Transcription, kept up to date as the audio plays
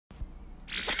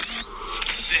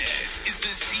is the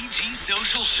CG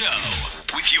Social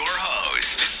Show with your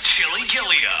host, Chili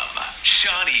Gilliam,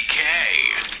 Shawnee K,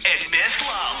 and Miss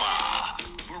Lala,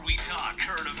 where we talk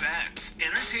current events,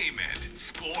 entertainment,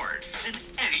 sports, and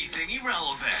anything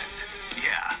irrelevant.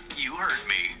 Yeah, you heard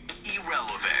me.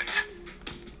 Irrelevant.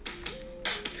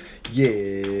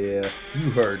 Yeah,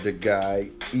 you heard the guy.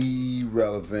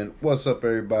 Irrelevant. What's up,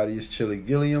 everybody? It's Chili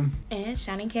Gilliam. And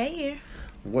Shawnee K here.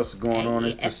 What's going on?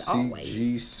 It's the as CG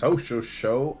always. Social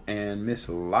Show. And Miss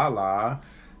Lala,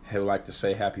 I would like to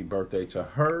say happy birthday to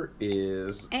her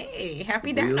is... Hey,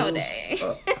 happy Dino Wheels Day.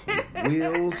 Up.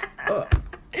 Wheels up.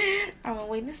 I was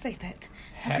waiting to say that.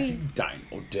 Happy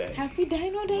Dino Day. Happy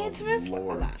Dino Day to Miss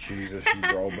Lord Lala. Jesus,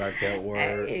 you roll back that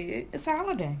word. Hey, it's a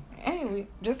holiday. Hey, we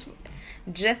just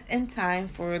in time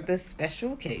for this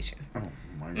special occasion. Oh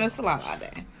my God. Miss Lala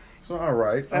Day. So, all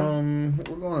right.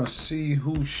 We're going to see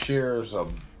who shares a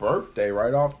birthday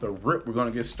right off the rip. We're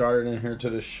going to get started in here to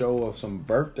the show of some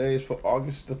birthdays for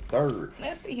August the 3rd.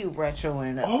 Let's see who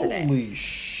retroing up today. Holy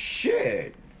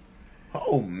shit.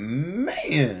 Oh,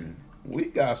 man. We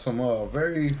got some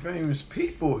very famous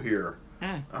people here.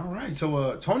 All right.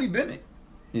 So, Tony Bennett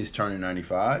is turning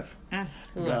 95. God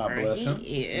bless him.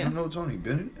 You know who Tony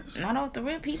Bennett is? Not off the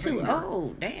rip. He's too Singer.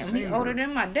 old. Damn, Singer. he's older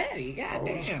than my daddy. God Old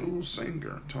damn. school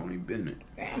singer, Tony Bennett.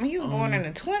 Damn, he was born in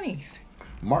the 20s.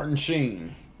 Martin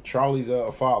Sheen, Charlie's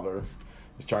father,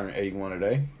 is turning 81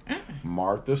 today.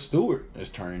 Martha Stewart is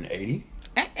turning 80.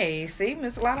 Hey, see,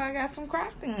 Miss Lala got some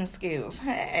crafting skills.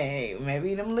 Hey,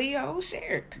 maybe them Leos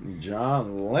shared.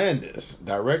 John Landis,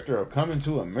 director of Coming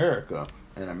to America,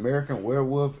 an American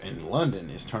Werewolf in London,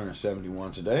 is turning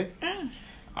 71 today.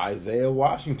 Isaiah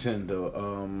Washington,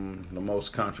 the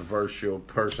most controversial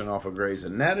person off of Grey's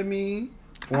Anatomy,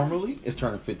 formerly, is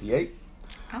turning 58.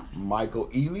 Michael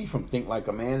Ealy from Think Like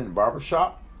a Man in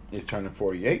Barbershop is turning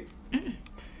 48.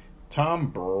 Tom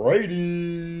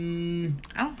Brady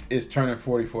is turning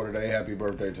 44 today. Happy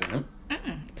birthday to him.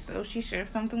 So she shares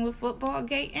something with football,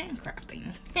 gay, and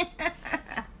crafting.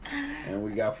 And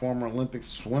we got former Olympic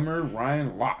swimmer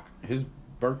Ryan Locke. His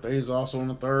birthday is also on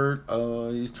the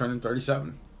 3rd. He's turning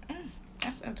 37.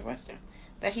 That's interesting.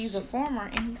 That he's a former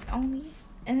and he's only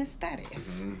in his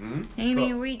status. Mm-hmm. He ain't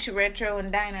even reach retro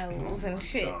and dinos and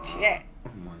shit yet. Oh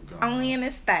my God. Only in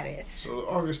his status. So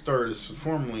August 3rd is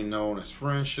formerly known as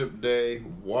Friendship Day,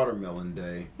 Watermelon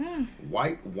Day,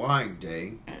 White Wine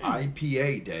Day,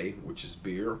 IPA Day, which is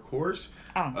beer, of course,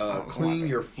 Clean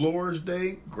Your Floors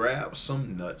Day, Grab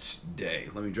Some Nuts Day.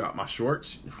 Let me drop my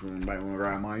shorts. If anybody want to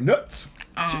grab my nuts.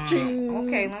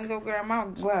 Okay, let me go grab my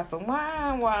glass of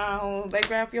wine while they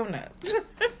grab your nuts.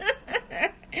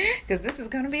 Because this is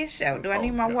going to be a show. Do I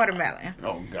need my watermelon?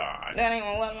 Oh, God. That ain't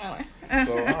my watermelon.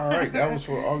 So, all right. That was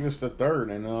for August the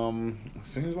 3rd. And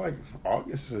seems like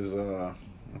August is a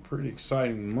pretty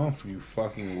exciting month for you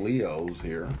fucking Leos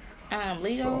here.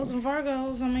 Leos and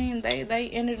Virgos, I mean, they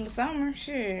ended the summer.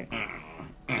 Shit.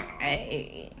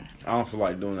 Hey. I don't feel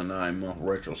like doing a 9-month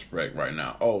retrospect right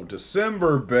now. Oh,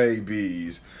 December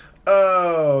babies.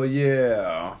 Oh,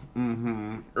 yeah.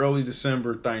 Early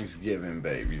December Thanksgiving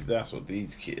babies. That's what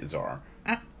these kids are.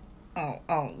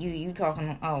 You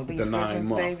talking, these The Christmas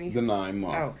 9-month. babies? The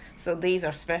 9-month. Oh, so these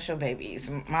are special babies.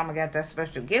 Mama got that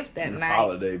special gift that night.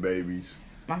 Holiday babies.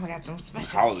 Mama got them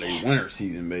special Holiday gifts. winter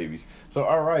season babies. So,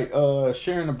 all right.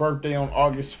 Sharing a birthday on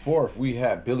August 4th, we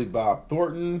have Billy Bob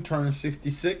Thornton turning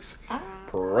 66.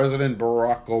 President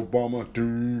Barack Obama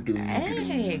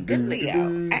good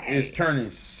Leo. is turning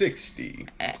 60.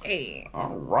 Hey.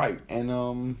 All right.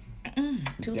 And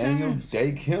Two Daniel times.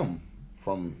 Day Kim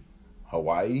from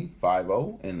Hawaii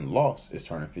 5-0 and Lost is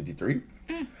turning 53.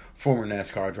 Former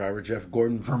NASCAR driver Jeff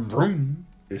Gordon Vroom Vroom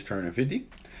is turning 50.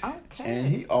 Okay. And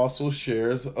he also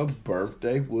shares a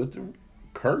birthday with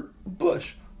Kurt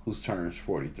Busch, who turns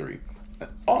 43.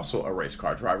 Also a race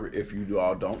car driver, if you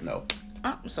all don't know.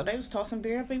 So they was tossing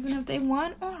beer up even if they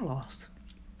won or lost.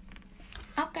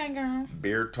 Okay, girl.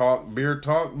 Beer talk, beer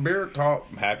talk, beer talk.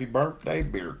 Happy birthday,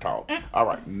 beer talk. All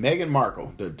right. Meghan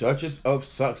Markle, the Duchess of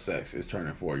Sussex, is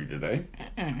turning 40 today.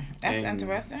 That's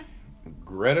interesting.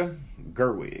 Greta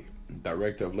Gerwig,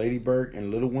 director of Lady Bird and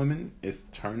Little Women, is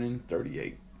turning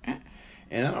 38.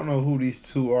 And I don't know who these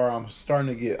two are. I'm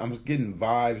getting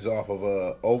vibes off of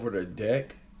Over the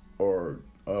Deck or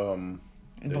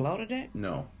Below the Deck?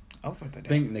 No. Over the Deck.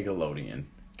 Think Nickelodeon.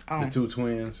 The two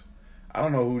twins. I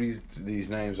don't know who these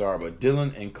names are, but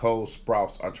Dylan and Cole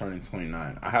Sprouse are turning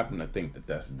 29. I happen to think that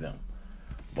that's them.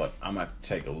 But I'm going to have to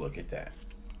take a look at that.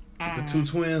 The two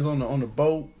twins on the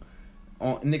boat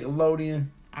on Nickelodeon.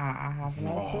 I have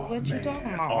no clue what man. you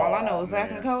talking about. All I know is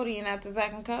Zach and Cody, and after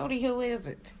Zach and Cody, who is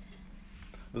it?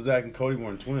 Zach and Cody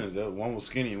weren't twins. One was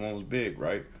skinny and one was big,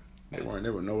 right? They were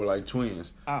nowhere like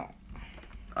twins. Oh.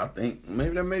 I think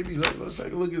maybe that may be. Let's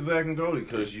take a look at Zach and Cody,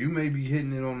 because you may be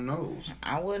hitting it on the nose.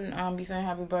 I wouldn't be saying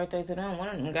happy birthday to them. One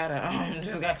of them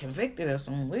just got convicted of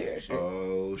some weird shit.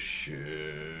 Oh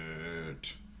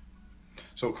shit!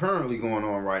 So currently going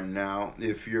on right now,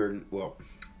 if you're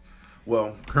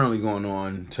currently going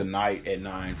on tonight at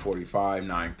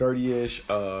 9:45,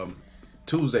 9:30ish.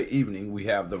 Tuesday evening, we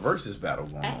have the versus battle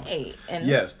going on.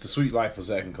 Yes, the Sweet Life of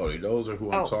Zach and Cody. Those are who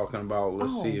I'm talking about.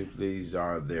 Let's see if these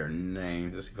are their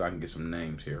names. Let's see if I can get some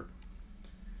names here.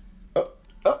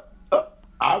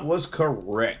 I was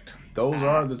correct. Those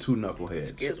are the two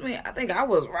knuckleheads. Excuse me, I think I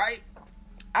was right.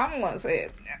 I'm gonna say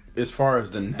it. As far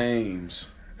as the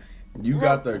names, you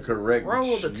got the correct.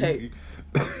 Roll the tape.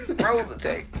 Roll the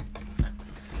tape.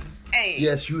 Hey.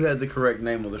 Yes, you had the correct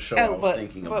name of the show I was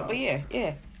thinking about. But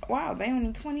yeah. Wow, they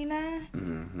only 29?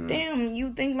 Mm-hmm. Damn,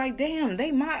 you think like, damn,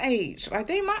 they my age. Like,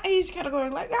 they my age category.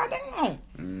 Like, goddamn.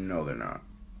 No, they're not.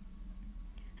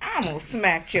 I'm gonna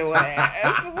smack your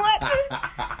ass.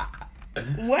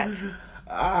 What?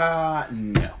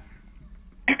 No.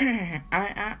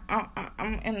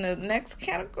 I'm in the next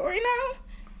category now.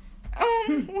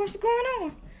 What's going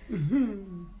on?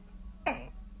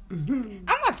 I'm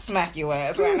about to smack your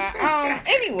ass right now.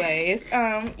 Anyways,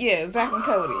 yeah, Zach and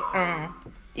Cody.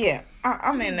 Yeah,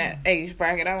 I'm in that age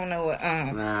bracket. I don't know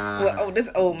what this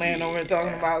old man over here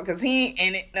talking about, because he ain't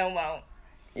in it no more.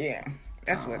 Yeah,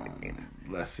 that's what it is.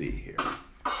 Let's see here.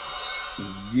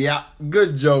 Yeah,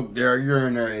 good joke there. You're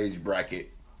in their age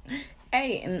bracket.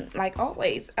 Hey, and like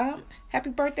always, happy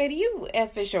birthday to you.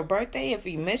 If it's your birthday, if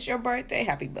you miss your birthday,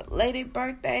 happy belated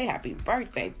birthday, happy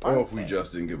birthday. Or if we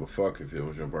just didn't give a fuck if it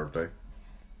was your birthday.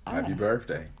 Happy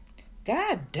birthday.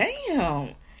 God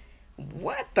damn.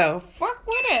 What the fuck?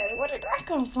 Where did that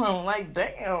come from? Like,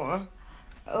 damn,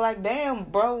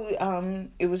 bro.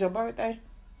 It was your birthday.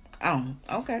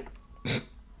 Okay.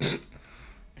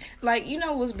 Like, you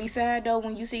know what's be sad though,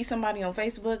 when you see somebody on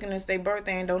Facebook and it's their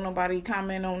birthday and don't nobody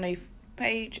comment on their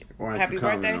page. Happy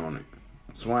birthday. On it?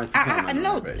 So why ain't you commenting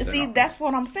on their page? See, that's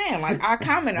what I'm saying. Like, I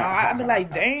comment on. I be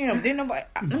like, damn, didn't nobody?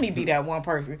 Let me be that one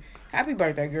person. Happy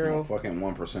birthday, girl. Fucking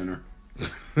 1%er.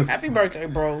 Happy birthday,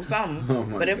 bro. Something. Oh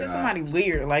my but if God. It's somebody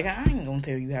weird, like, I ain't gonna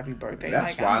tell you happy birthday.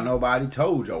 That's like, why nobody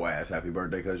told your ass happy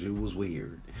birthday, because you was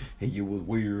weird. And you was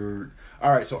weird.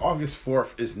 Alright, so August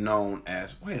 4th is known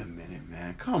as... Wait a minute,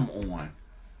 man. Come on.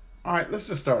 Alright, let's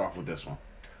just start off with this one.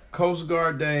 Coast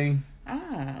Guard Day.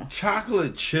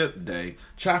 Chocolate Chip Day.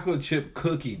 Chocolate Chip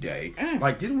Cookie Day.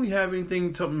 Like, didn't we have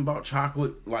something about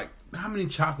chocolate? Like, how many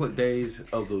chocolate days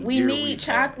of the year we need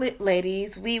chocolate,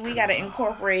 ladies. We gotta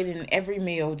incorporate it in every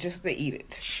meal just to eat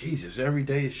it. Jesus, every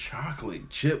day is chocolate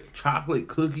chip, chocolate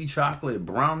cookie, chocolate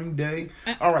brownie day.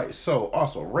 All right, so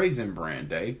also Raisin Bran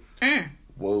Day.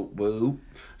 Whoop whoop.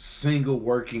 Single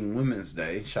Working Women's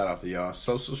Day. Shout out to y'all.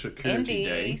 Social Security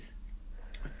Day.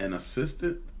 And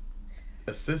Assistance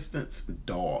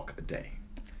Dog Day.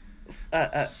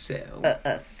 A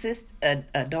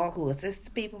dog who assists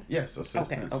people? Yes,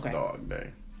 Assistance Dog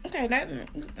Day. Okay,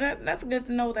 that's good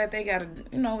to know that they got a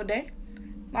day.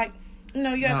 Like,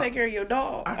 you gotta take care of your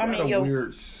dog. I got a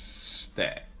weird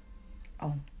stat.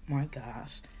 Oh my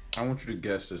gosh. I want you to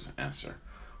guess this answer.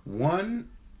 One,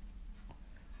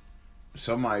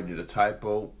 somebody did a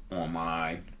typo on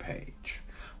my page.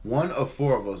 1 of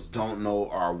 4 of us don't know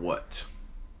our what?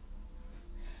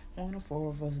 1 of 4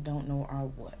 of us don't know our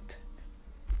what?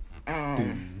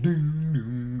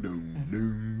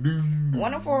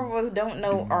 1 of 4 of us don't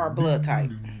know our blood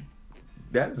type.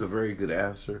 That is a very good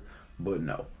answer, but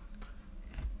no.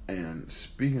 And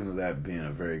speaking of that being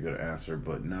a very good answer,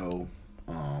 but no,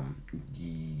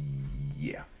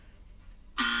 yeah.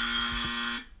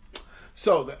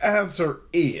 So the answer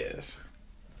is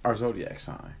our zodiac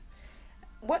sign.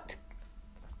 What?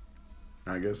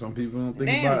 I guess some people don't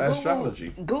think about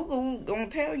astrology. Google gonna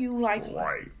tell you, like...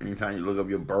 Right. Anytime you look up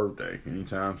your birthday,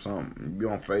 anytime something, you be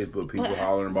on Facebook, people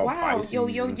hollering about Pisces.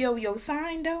 Yo,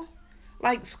 sign though?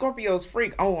 Like, Scorpio's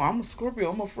freak. Oh, I'm a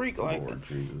Scorpio, I'm a freak. Like, Lord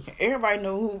Jesus. Everybody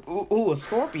know who a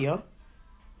Scorpio.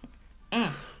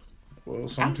 Well,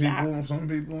 some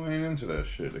people ain't into that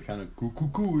shit. They're kind of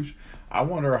cuckoo-ish. I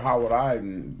wonder how would I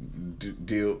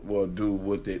do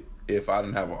with it if I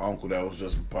didn't have an uncle that was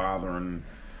just bothering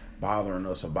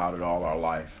us about it all our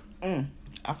life. I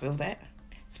feel that,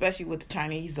 especially with the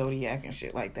Chinese zodiac and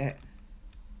shit like that.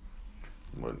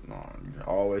 But no, you're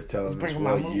always telling us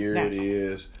what year it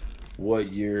is.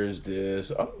 What year is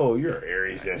this? Oh, you're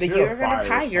Aries. Yes, you're a fire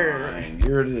tiger sign.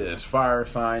 You're this fire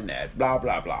sign. That blah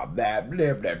blah blah blah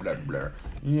blah blah blah blah.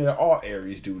 Yeah, all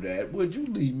Aries do that. Would you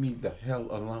leave me the hell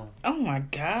alone? Oh my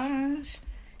gosh.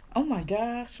 Oh my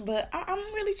gosh. But I'm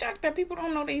really shocked that people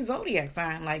don't know their zodiac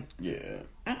sign. Like, yeah.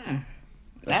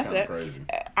 That's kind of crazy.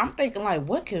 I'm thinking, like,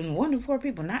 what can 1 in 4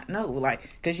 people not know? Like,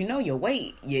 because you know your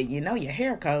weight, you know your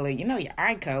hair color, you know your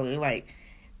eye color. Like,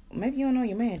 maybe you don't know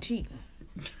your man cheating.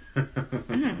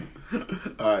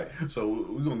 Alright, so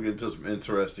we're going to get into some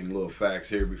interesting little facts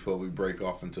here before we break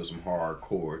off into some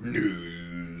hardcore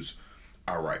news.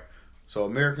 Alright, so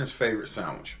Americans' favorite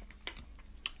sandwich.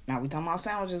 Now, we talking about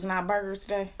sandwiches, not burgers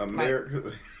today?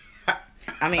 America...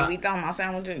 I mean, we talking about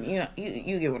sandwiches, you know,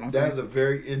 you get what I'm saying. That's a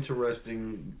very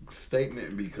interesting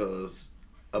statement because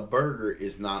a burger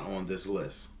is not on this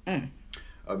list.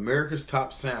 America's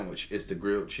top sandwich is the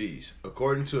grilled cheese,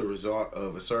 according to a result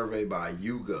of a survey by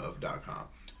YouGov.com.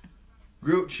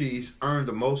 Grilled cheese earned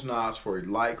the most nods for a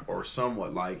like or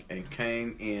somewhat like and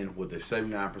came in with a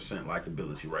 79%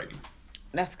 likability rating.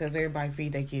 That's because everybody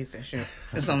feed their kids that shit.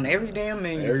 It's on every damn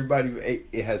menu. Everybody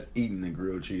has eaten a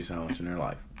grilled cheese sandwich in their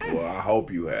life. Well, I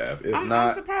hope you have. If not, I'm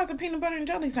surprised at peanut butter and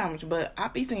jelly sandwich, but I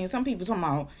be seeing some people talking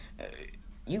about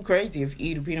you crazy if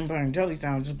you eat a peanut butter and jelly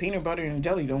sandwich. Peanut butter and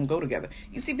jelly don't go together.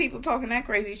 You see people talking that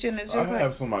crazy shit, and it's just I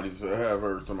have heard somebody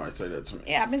say that to me.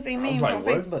 Yeah, I've been seeing memes on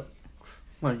Facebook.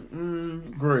 Like,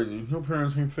 crazy. Your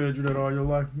parents ain't fed you that all your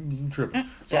life. You tripping.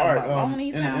 So, all right,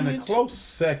 in a close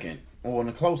second, or in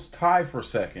a close tie for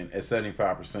second at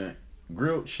 75%,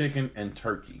 grilled chicken and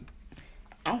turkey.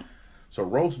 Oh. So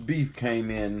roast beef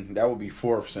came in, that would be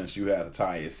fourth since you had a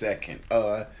tie at second,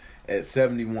 at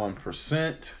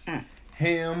 71%.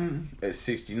 Ham at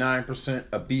 69%.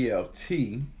 A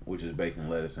BLT, which is bacon,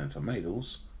 lettuce, and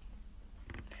tomatoes,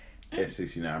 at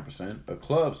 69%. A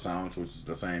club sandwich, which is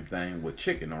the same thing with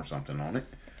chicken or something on it,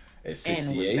 at 68%.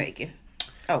 And with bacon.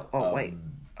 Wait.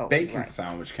 Bacon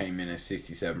sandwich came in at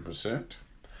 67%.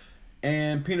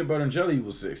 And peanut butter and jelly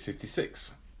was at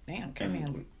 66%. Damn, came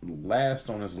in. Last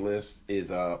on this list is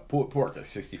pulled pork at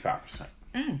 65%.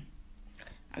 I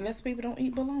guess people don't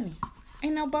eat bologna.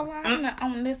 Ain't no bologna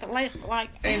on this list. Like,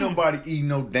 ain't nobody eating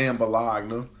no damn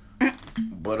bologna,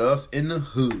 but us in the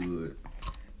hood.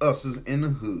 Us is in the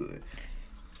hood.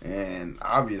 And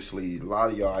obviously, a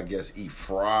lot of y'all, I guess, eat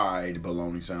fried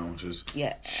bologna sandwiches.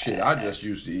 Yeah. Shit, I just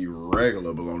used to eat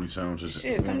regular bologna sandwiches.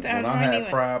 Shit, sometimes when I had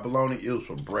fried bologna, it was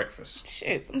for breakfast.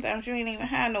 Shit, sometimes you ain't even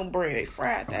had no bread. They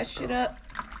fried that shit up,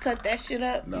 cut that shit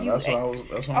up. No, that's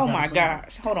what oh my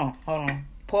gosh. Hold on.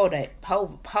 Po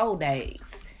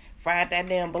days. Fried that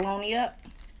damn bologna up.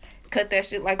 Cut that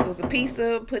shit like it was a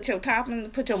pizza. Put your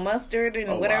topping, put your mustard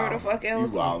and whatever the fuck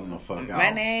else. You wildin' the fuck out.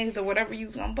 Mayonnaise or whatever you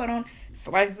was gonna put on.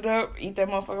 Slice it up. Eat that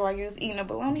motherfucker like you was eating a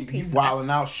bologna pizza. You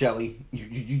wildin' out, Shelly.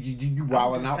 You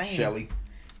wildin' out, Shelly.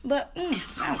 But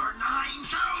it's over 9,000.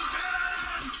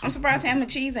 I'm surprised ham and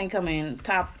cheese ain't coming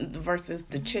top versus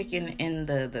the chicken and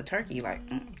the turkey. Like,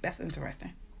 that's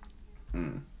interesting.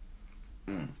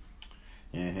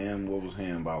 Yeah, ham. What was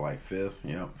ham by like fifth?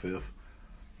 Yep, fifth.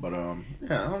 But yeah,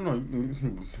 I don't know.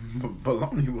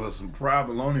 Fried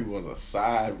bologna was a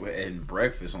side and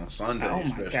breakfast on Sunday,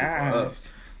 especially for us.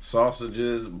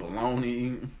 Sausages,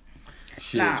 bologna,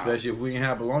 shit. Especially if we didn't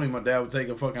have bologna, my dad would take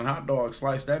a fucking hot dog,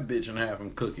 slice that bitch in half,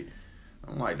 and cook it.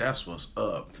 I'm like, that's what's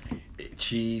up.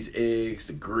 Cheese, eggs,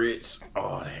 the grits,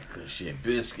 all that good shit,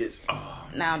 biscuits. Oh.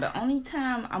 Now, the only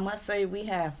time I must say we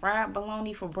had fried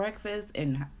bologna for breakfast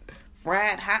and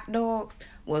fried hot dogs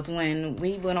was when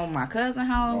we went over my cousin's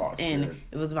house, and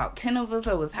it was about 10 of us.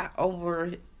 So it was hot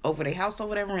over their house or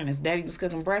whatever, and his daddy was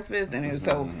cooking breakfast, and it was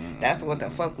that's what the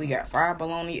fuck we got: fried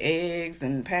bologna, eggs,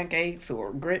 and pancakes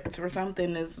or grits or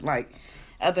something. Is like,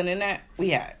 other than that, we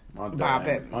had Bob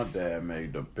Evans. My dad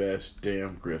made the best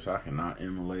damn grits. I cannot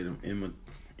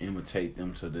imitate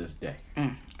them to this day.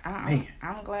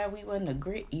 I'm glad we wasn't a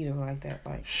grit eater like that.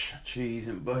 Like cheese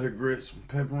and butter grits and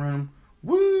pepper in them.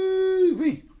 Woo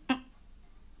wee.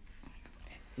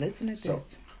 Listen to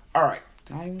this. All right.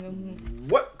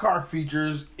 What car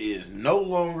features is no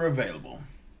longer available?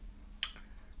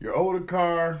 Your older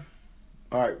car.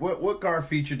 All right. What car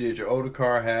feature did your older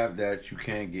car have that you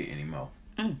can't get anymore?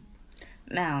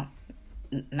 Now,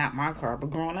 not my car, but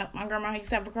growing up, my grandma used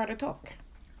to have a car to talk.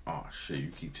 Oh shit!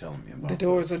 You keep telling me about the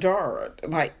doors ajar.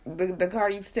 Like the car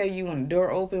used to tell you when the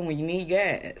door open when you need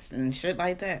gas and shit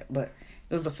like that. But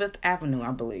it was a Fifth Avenue,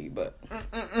 I believe. But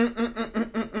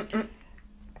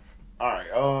all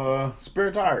right,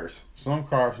 spare tires. Some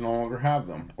cars no longer have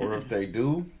them, or if they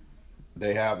do,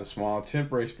 they have a small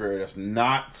temporary spare that's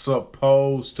not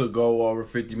supposed to go over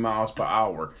 50 miles per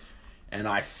hour. And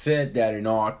I said that in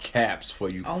all caps for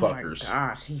you fuckers. Oh my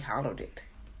gosh, he hollered it.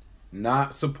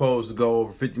 Not supposed to go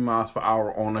over 50 miles per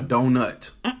hour on a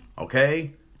donut.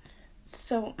 Okay?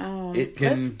 So,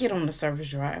 let's get on the service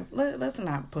drive. Let's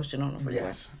not push it on the freeway.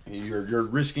 Yes. You're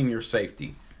risking your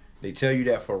safety. They tell you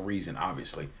that for a reason,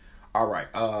 obviously. All right.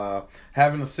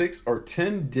 Having a 6 or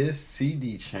 10 disc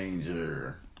CD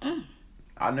changer.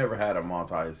 I never had a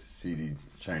multi CD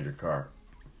changer car.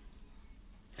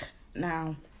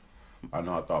 Now, I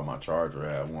thought my Charger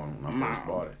had one when I first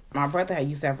bought it. My brother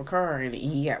used to have a car and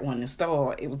he got one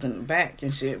installed. It was in the back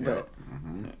and shit, but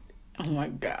oh my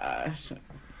gosh.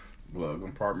 Glove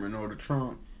compartment or the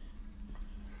trunk.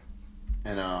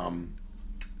 And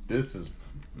this is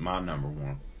my number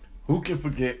one. Who can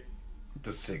forget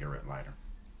the cigarette lighter?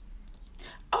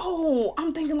 Oh,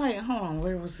 I'm thinking like, hold on,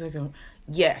 where was it going?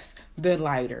 Yes, the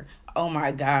lighter. Oh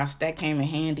my gosh, that came in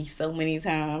handy so many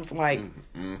times. Like,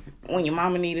 when your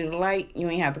mama needed a light, you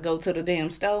ain't have to go to the damn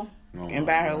stove and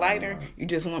buy her a lighter. You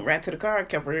just went right to the car,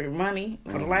 kept her money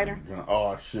for the lighter.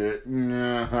 Oh, shit.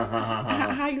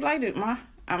 How you light it, Ma?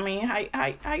 I mean,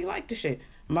 how you like the shit?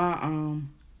 Ma,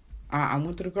 I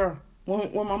went to the car.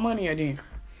 Where my money at then?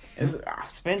 I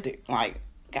spent it. Like,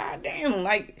 goddamn,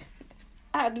 like,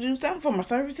 I had to do something for my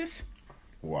services.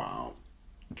 Wow.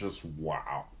 Just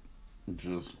wow.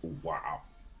 Just wow.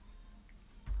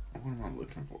 What am I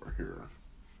looking for here?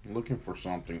 I'm looking for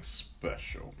something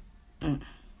special.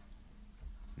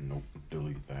 Nope.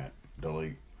 Delete that.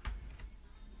 Delete.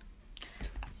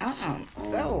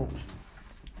 So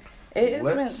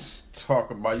let's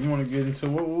talk about. You want to get into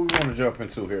what we want to jump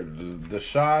into here? The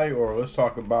Shy, or let's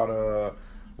talk about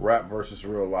rap versus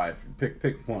real life.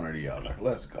 Pick one or the other.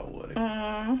 Let's go with it.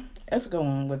 Let's go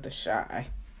on with The Shy.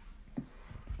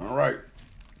 All right.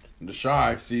 The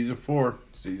Shy, season 4,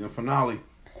 season finale.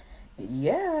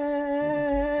 Yes.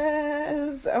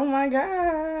 Oh my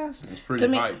gosh. It's pretty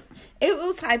hype. It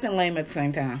was hype and lame at the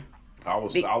same time. I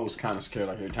was kind of scared.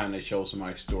 Like every time they show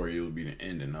somebody's story, it would be the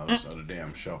ending of the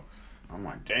damn show. I'm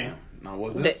like, damn. Now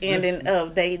was this the ending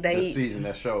of they the season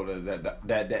that showed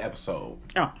that episode?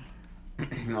 Oh,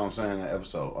 you know what I'm saying? That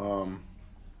episode.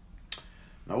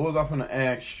 Now what was I gonna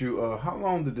ask you? How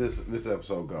long did this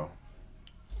episode go?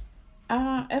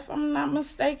 If I'm not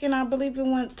mistaken, I believe it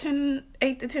went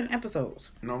 8 to 10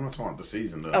 episodes. No, I'm not talking about the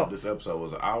season. This episode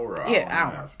was an hour or hour and a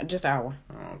half? Just hour.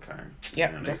 Okay.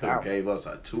 Yep, and just they hour. Gave us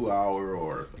a 2-hour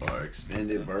or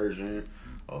extended version,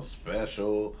 a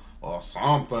special, or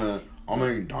something. I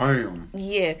mean, damn.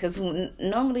 Yeah, because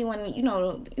normally when,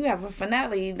 you have a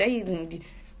finale, they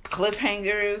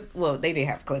cliffhangers. Well, they did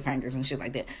have cliffhangers and shit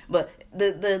like that. But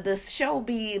the show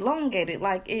be elongated.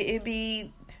 Like, it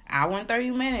be hour and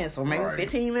 30 minutes or maybe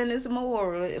 15 minutes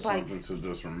more. Something to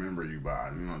just remember you by.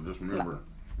 Just remember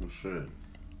the shit.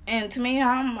 And to me,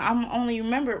 I'm only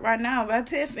remembered right now by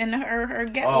Tiff and her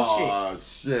ghetto shit. Oh,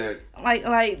 shit.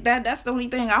 Like that's the only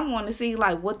thing I want to see.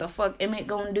 Like, what the fuck Emmett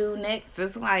gonna do next?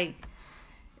 It's like,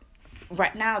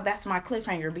 right now, that's my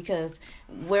cliffhanger, because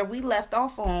where we left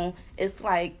off on, it's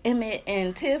like Emmett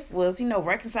and Tiff was,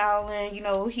 reconciling.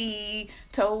 He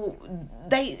told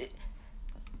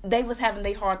they was having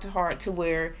their heart-to-heart to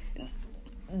where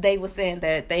they was saying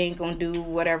that they ain't gonna do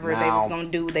whatever they was gonna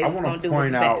do. They was gonna do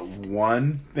what's best. I want to point out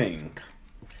one thing.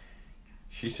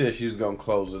 She said she was gonna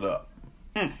close it up.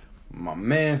 My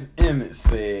man Emmett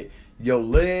said, "Your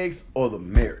legs or the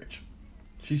marriage."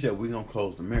 She said, "We gonna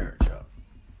close the marriage up."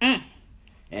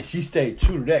 And she stayed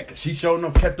true to that, because she sure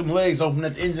enough kept them legs open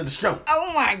at the end of the show.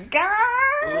 Oh my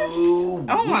God! Ooh,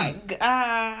 oh my God!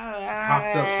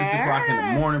 Hopped up 6 o'clock in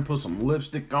the morning, put some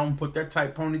lipstick on, put that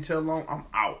tight ponytail on. I'm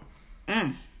out.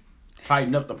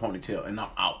 Tighten up the ponytail, and I'm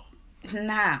out.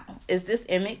 Now, is this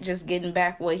Emmett just getting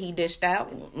back what he dished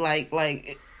out?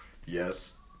 Like.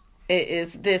 Yes.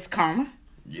 Is this karma?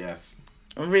 Yes.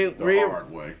 Real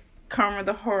hard way. Karma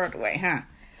the hard way, huh?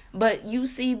 But you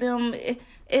see them.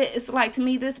 It's like, to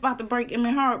me, this about to break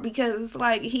Emmett's heart, because it's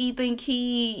like he think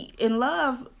he in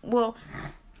love. Well,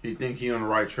 he think he on the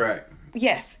right track.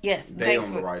 Yes. They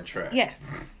on the right track. Yes.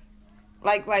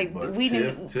 Like but we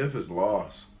Tiff is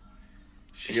lost.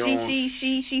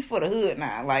 She for the hood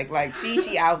now. Like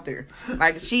she out there.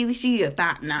 Like she a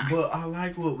thought now. But I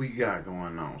like what we got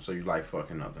going on. So you like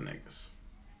fucking other niggas.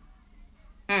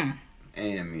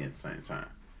 And me at the same time.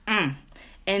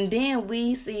 And then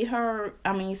we see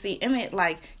Emmett,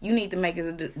 like, you need to make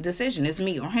a decision. It's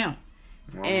me or him.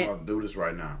 I'm about to do this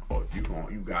right now. Oh,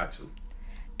 you got to.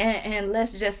 And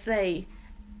let's just say,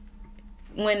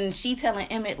 when she telling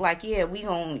Emmett, like, yeah, we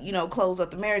gonna, close up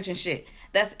the marriage and shit,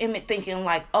 that's Emmett thinking,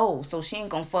 like, oh, so she ain't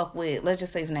gonna fuck with, let's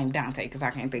just say his name Dante, because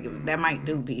I can't think of it. That might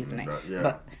be his name. Yeah.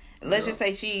 But let's just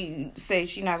say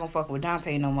she not gonna fuck with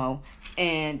Dante no more.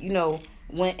 And,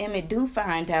 when Emmett do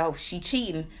find out she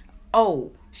cheating,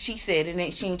 oh, she said it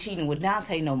ain't, she ain't cheating with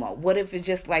Dante no more. What if it's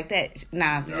just like that?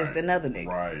 Nah, it's just another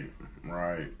nigga.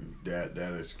 Right.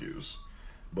 That excuse.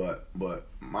 But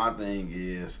my thing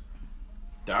is,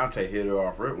 Dante hit her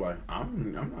off rip like,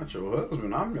 I'm not your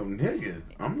husband. I'm your nigga.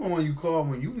 I'm the one you call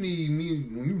when you need me.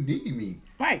 When you need me.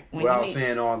 Right. Without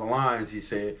saying all the lines, he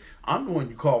said, I'm the one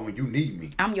you call when you need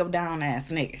me. I'm your down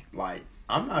ass nigga. Like,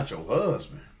 I'm not your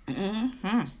husband.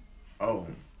 Mm-hmm. Oh.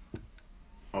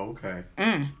 Okay.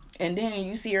 And then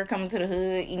you see her coming to the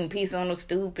hood, eating pizza on the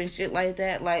stoop and shit like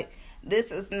that. Like,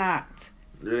 this is not.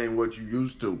 It ain't what you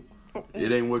used to.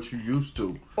 It ain't what you used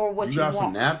to. Or what you got want.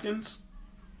 Some napkins?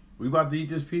 We about to eat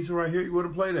this pizza right here. You want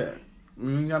to play that?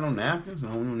 We ain't got no napkins? No,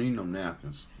 we don't need no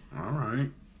napkins. All right.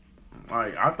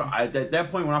 Like, I thought, at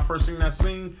that point when I first seen that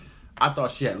scene, I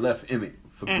thought she had left Emmett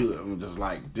for good. I was just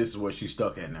like, this is where she's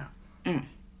stuck at now.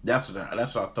 That's what I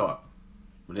thought.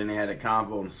 But then they had a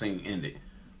combo and the scene ended.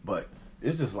 But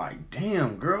it's just like,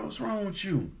 damn, girl, what's wrong with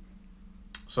you?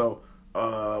 So,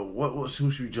 who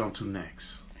should we jump to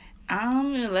next?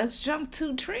 Let's jump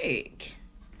to Trig,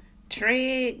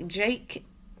 Jake,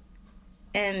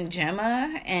 and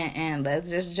Gemma, and let's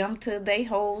just jump to their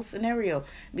whole scenario,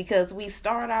 because we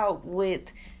start out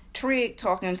with Trig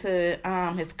talking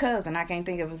to his cousin. I can't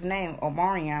think of his name,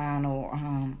 Omarion or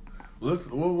What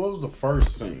was the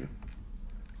first scene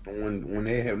when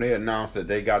they announced that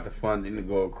they got the funding to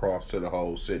go across to the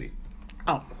whole city?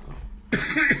 Oh.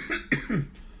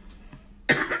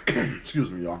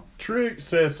 Excuse me, y'all. Trig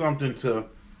said something to.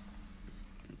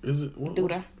 Is it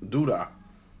Duda?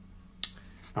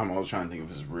 I'm always trying to think of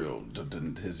his real,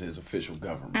 his official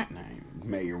government name,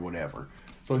 mayor, whatever.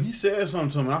 So he said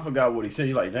something to him, and I forgot what he said.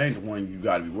 He's like, that ain't the one you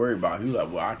got to be worried about. He was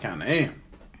like, well, I kind of am.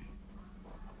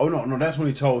 Oh, no, that's when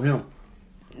he told him.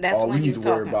 All we need to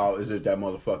worry about is if that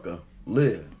motherfucker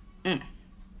live. And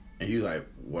he was like,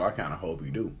 well, I kind of hope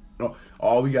he do. No,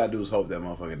 all we got to do is hope that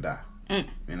motherfucker die.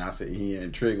 And I said, he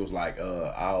and Trig was like,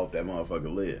 I hope that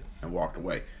motherfucker live, and walked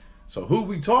away. So who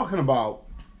we talking about?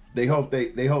 They hope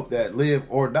that live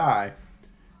or die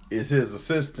is his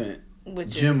assistant,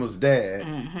 Gemma's dad.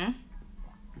 Mm-hmm.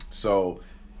 So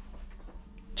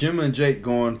Gemma and Jake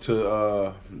going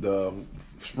to the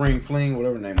spring fling,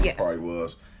 whatever the name of the party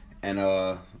was, and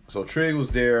so Trig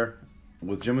was there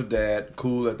with Gemma's dad,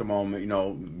 cool at the moment,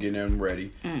 getting them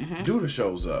ready. Mm-hmm. Duda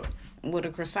shows up with a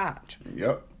corsage.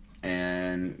 Yep,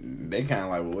 and they kind of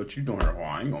like, well, what you doing here? Oh,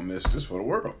 I ain't gonna miss this for the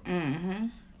world. Mm-hmm.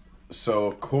 So,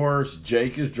 of course,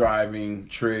 Jake is driving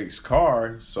Trig's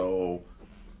car, so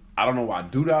I don't know why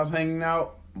Duda's hanging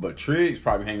out, but Trig's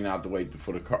probably hanging out to wait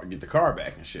for the car, get the car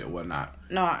back and shit, whatnot.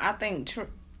 No, I think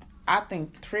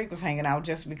Trig was hanging out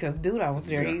just because Duda was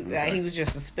there. He was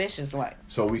just suspicious, like.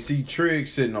 So we see Trig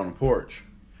sitting on the porch,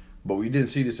 but we didn't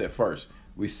see this at first.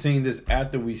 We seen this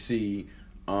after we see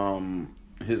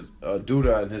his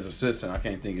Duda and his assistant. I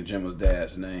can't think of Gemma's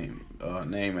dad's name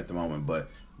at the moment,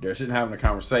 but they're sitting having a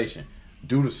conversation.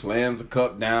 Duda slams the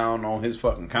cup down on his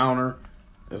fucking counter.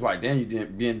 It's like, damn, you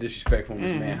didn't being disrespectful in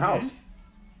this man's house.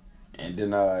 And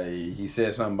then he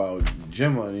said something about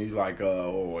Gemma, and he's like,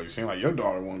 it seems like your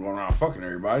daughter wasn't going around fucking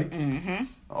everybody. Mm-hmm.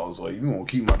 I was like, you gonna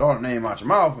keep my daughter's name out your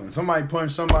mouth, and somebody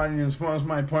punched somebody, and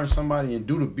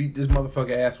Duda beat this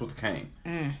motherfucker ass with a cane.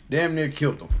 Damn near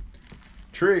killed him.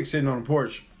 Trig sitting on the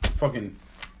porch, fucking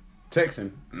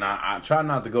texting. Now, I try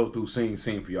not to go through scene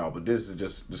for y'all, but this is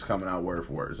just coming out word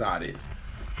for word. It's how it is.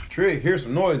 Trig hears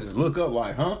some noises, look up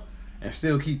like, huh? And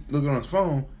still keep looking on his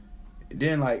phone. And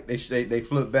then, like, they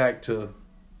flip back to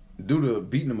Duda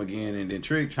beating him again, and then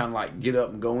Trig trying to, like, get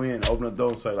up and go in, open the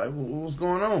door and say, like, what's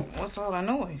going on? What's all that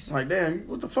noise? Like, damn,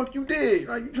 what the fuck you did?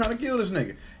 Like, you trying to kill this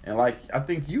nigga. And, like, I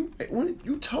think when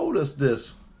you told us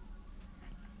this,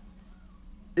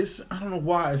 I don't know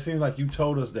why, it seems like you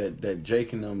told us that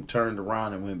Jake and them turned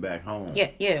around and went back home.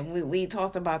 Yeah, we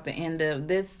talked about the end of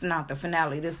this, not the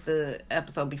finale. This the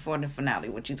episode before the finale.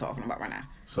 What you talking about right now?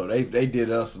 So they did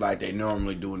us like they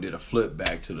normally do and did a flip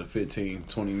back to the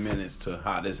 15-20 minutes to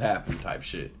how this happened type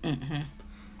shit. Mm-hmm.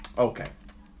 Okay,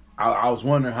 I was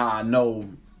wondering how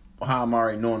I'm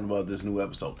already knowing about this new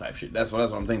episode type shit. That's what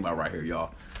I'm thinking about right here,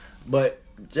 y'all. But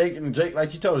Jake,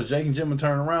 like you told us, Jake and Gemma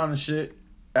turn around and shit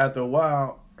after a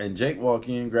while. And Jake walk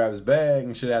in, grab his bag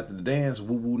and shit after the dance,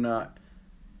 woo not.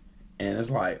 And it's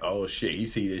like, oh shit, he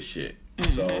see this shit.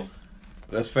 Mm-hmm. So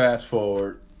let's fast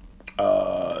forward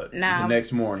the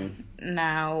next morning.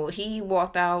 Now he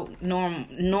walked out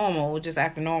normal, just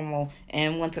acting normal,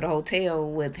 and went to the hotel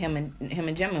with him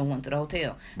and Gemma went to the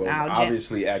hotel. But now, was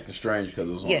obviously acting strange because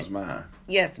it was on his mind.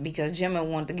 Yes, because Gemma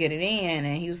wanted to get it in,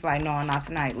 and he was like, no, not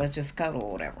tonight. Let's just cuddle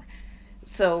or whatever.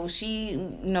 So she,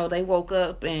 they woke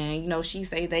up and she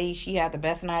say she had the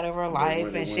best night of her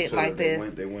life and shit like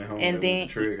this. They went home and then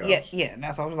the yeah,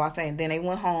 that's what I was about to say. Then they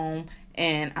went home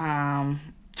and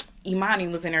Imani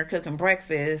was in there cooking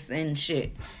breakfast and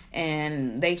shit.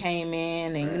 And they came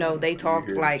in and they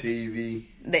talked like TV.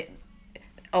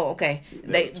 Oh, okay.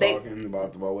 They talking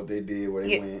about what they did, where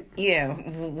they went. Yeah,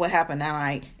 what happened that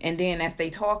night. And then as they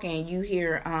talking, you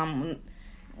hear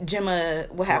Gemma.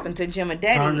 What happened to Gemma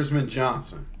Daddy? Congressman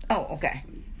Johnson. Oh, okay.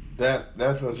 That's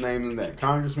what's named in that.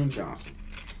 Congressman Johnson.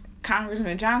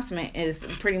 Congressman Johnson is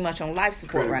pretty much on life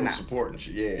support right now. Support and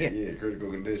shit. Yeah,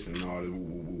 critical condition and all this. Woo,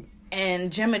 woo, woo. And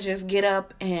Gemma just get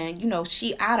up and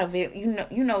she out of it.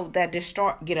 That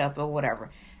distraught get up or whatever.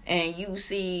 And you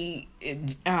see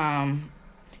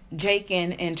Jake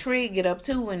and Trig get up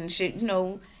too and shit,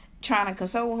 trying to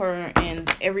console her,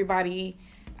 and everybody,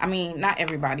 I mean, not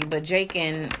everybody, but Jake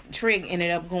and Trig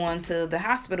ended up going to the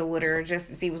hospital with her just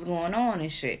to see what's going on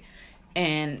and shit.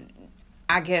 And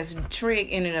I guess Trig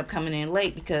ended up coming in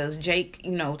late because Jake,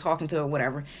 talking to her,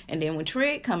 whatever. And then when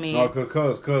Trig come in... No,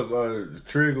 cause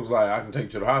Trig was like, I can take you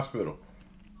to the hospital.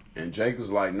 And Jake was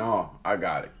like, no, I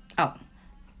got it. Oh,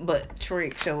 but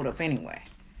Trig showed up anyway.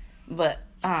 But...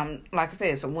 like I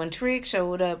said, so when Trig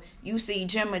showed up, you see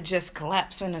Gemma just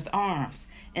collapse in his arms.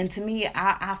 And to me,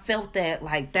 I felt that,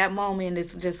 like, that moment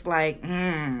is just like,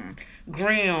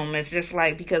 grim. It's just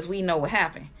like, because we know what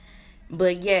happened.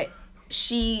 But yet,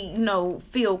 she,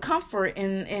 feel comfort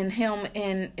in him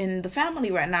and in the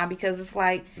family right now, because it's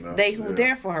like,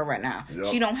 there for her right now. Yep.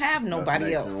 She don't have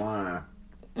nobody else.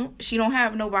 She don't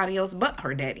have nobody else but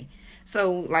her daddy.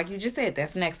 So, like you just said,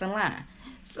 that's next in line.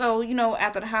 So,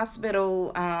 after the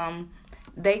hospital,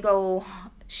 they go,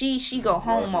 she go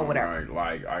home or whatever.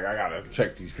 Right. Like, I gotta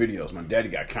check these videos. My daddy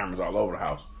got cameras all over the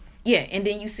house. Yeah, and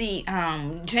then you see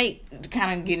Jake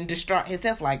kind of getting distraught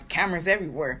himself, like cameras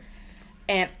everywhere.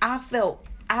 And I felt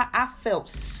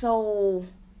so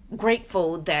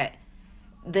grateful that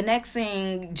the next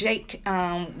thing, Jake,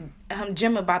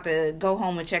 Jim about to go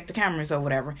home and check the cameras or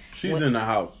whatever. She's in the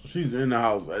house. She's in the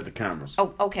house at the cameras.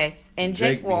 Oh, okay. And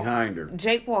Jake behind her.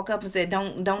 Jake walked up and said,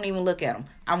 "Don't even look at him.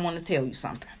 I want to tell you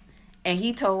something." And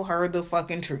he told her the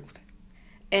fucking truth.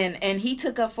 And he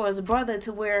took up for his brother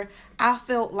to where I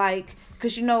felt like,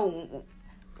 because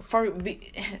for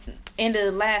end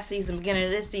of last season, beginning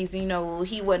of this season,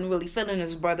 he wasn't really feeling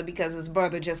his brother because his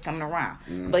brother just coming around.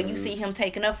 Mm-hmm. But you see him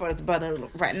taking up for his brother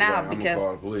right now because I'm gonna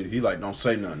call the police. He like, don't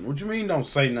say nothing. What you mean, don't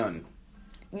say nothing?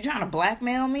 You trying to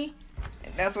blackmail me?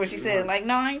 That's what she said. Like,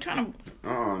 no, I ain't trying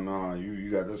to. No, you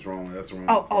got this wrong. That's wrong.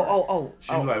 Oh. She's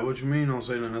like, what you mean, don't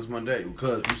say nothing? That's my day.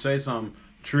 Because if you say something,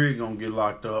 Trig gonna get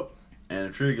locked up, and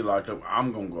if Trig get locked up,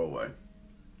 I'm gonna go away.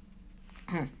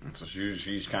 And so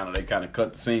she's kind of, they kind of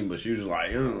cut the scene, but she was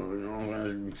like,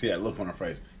 you see that look on her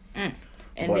face. And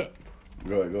but,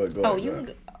 go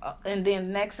ahead. And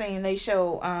then next thing they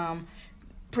show,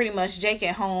 pretty much Jake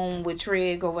at home with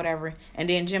Trig or whatever, and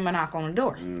then Jim knock on the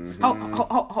door. Mm-hmm.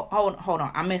 Hold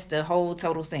on, I missed the whole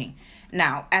total scene.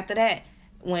 Now after that,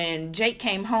 when Jake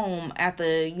came home after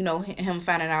him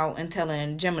finding out and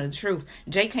telling Gemma the truth,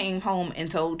 Jake came home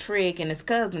and told Trig and his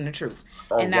cousin the truth.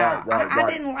 And now I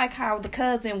didn't like how the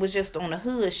cousin was just on the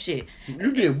hood shit.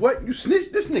 You did what? You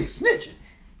snitched? This nigga snitching.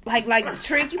 Like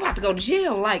Trig, you about to go to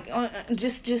jail. Like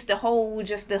just the whole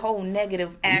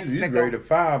negative aspect. He's ready to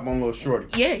 5 on little shorty.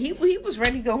 Yeah, he was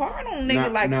ready to go hard on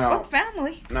nigga. Fuck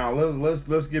family. Now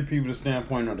let's give people the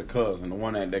standpoint of the cousin, the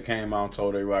one that came out and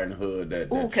told everybody in the hood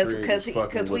that. Ooh,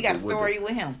 because we got a story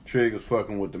with him. Trig was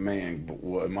fucking with the man,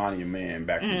 Imani man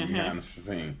back behind the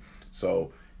scene.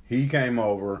 So he came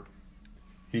over.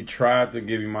 He tried to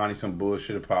give Imani some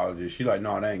bullshit apology. She like,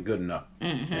 no, that ain't good enough.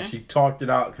 Mm-hmm. And she talked it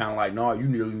out, kind of like, no, you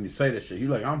really need to say that shit. He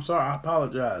like, I'm sorry, I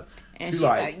apologize. And she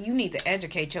like, you need to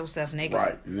educate yourself, nigga.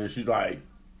 Right. And then she like,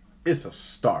 it's a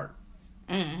start.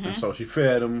 Mm-hmm. And so she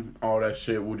fed him all that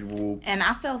shit, woody woo. And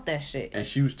I felt that shit. And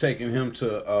she was taking him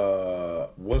to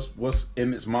what's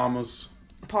Emmett's mama's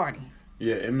party.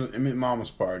 Yeah, Emmett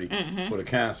mama's party for the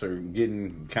cancer,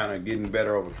 getting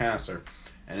better over cancer.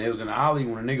 And it was in the alley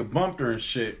when a nigga bumped her and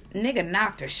shit. Nigga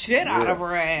knocked the shit out of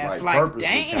her ass. Like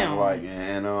damn.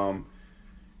 And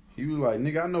he was like,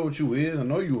 nigga, I know what you is. I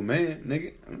know you a man,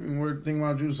 nigga. I mean, we're thinking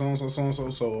about you, so.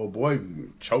 So old boy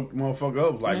choked the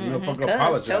motherfucker up. Like, motherfucker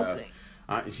apologize.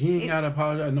 He ain't got to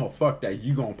apologize. No, fuck that.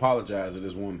 You gonna apologize to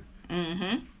this woman.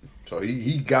 Mm-hmm. So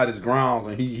he got his grounds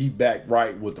and he back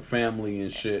right with the family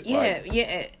and shit.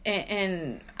 Yeah.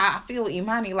 And I feel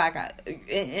Imani like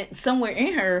somewhere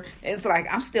in her, it's like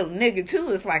I'm still a nigga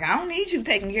too. It's like I don't need you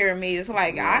taking care of me. It's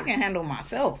like I can handle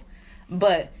myself.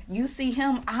 But you see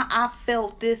him, I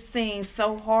felt this scene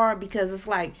so hard because it's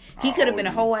like he could have been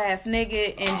a whole ass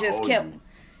nigga and just kept.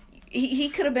 He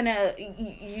could have been the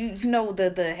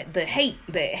hate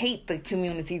the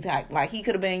community type. Like he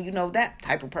could have been that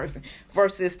type of person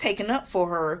versus taking up for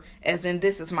her as in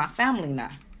this is my family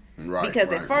now. Right. Because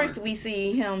at first we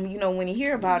see him, when he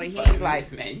hear about it, he's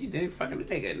like, man, you didn't fucking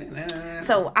take it.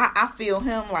 So I feel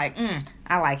him like,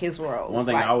 I like his role. One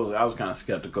thing I was kind of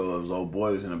skeptical of those old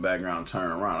boys in the background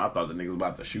turning around. I thought the nigga was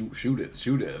about to shoot at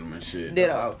him and shit.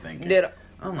 That's what I was thinking.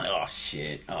 I'm like, oh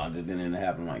shit. Oh, then it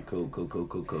happened. Like, cool.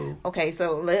 Okay,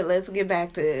 so let's get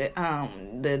back to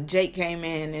the Jake came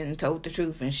in and told the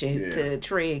truth and shit to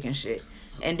Trig and shit.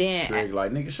 And then Trig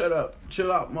like, nigga, shut up.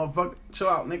 Chill out, motherfucker. Chill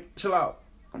out, nigga. Chill out.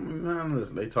 Man,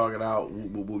 listen, they talk it out.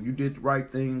 Well, you did the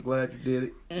right thing. Glad you did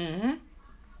it. Mm-hmm.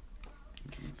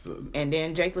 So, and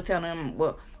then Jake was telling him,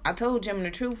 well, I told Jim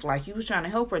the truth. Like, you was trying to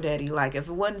help her daddy. Like, if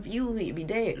it wasn't for you, he'd be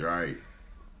dead. Right.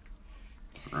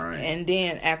 And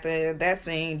then after that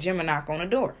scene, Jim knock on the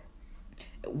door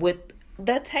with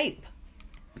the tape.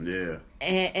 Yeah.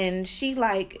 And she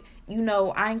like,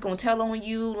 I ain't gonna tell on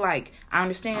you. Like, I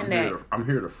understand I'm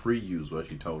here to free you is what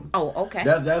she told him. Oh, okay.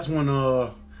 That's when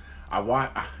I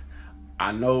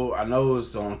know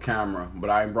it's on camera, but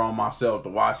I ain't brought myself to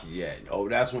watch it yet. Oh,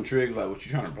 that's when Trig's like, what,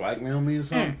 you trying to blackmail me or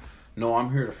something? No,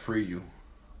 I'm here to free you.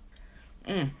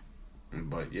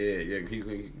 But yeah, keep.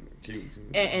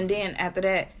 And then after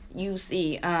that, you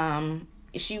see,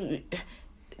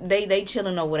 they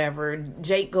chilling or whatever.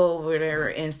 Jake go over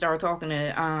there and start talking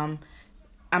to,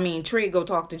 Trig go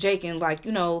talk to Jake and like,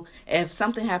 if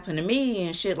something happened to me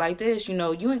and shit like this, you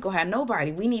ain't gonna have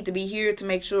nobody. We need to be here to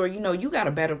make sure, you got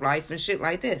a better life and shit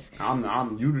like this.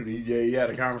 He had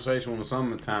a conversation with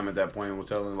sometime at that point and was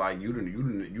telling like, you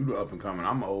the up and coming.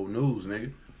 I'm old news,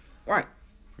 nigga. Right.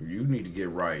 You need to get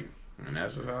right. And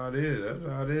that's just how it is. That's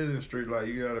how it is in the street. Like,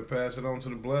 you gotta pass it on to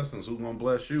the blessings. Who's gonna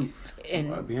bless you? And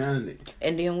right behind it.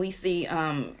 And then we see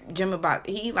Jim about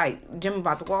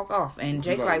to walk off, and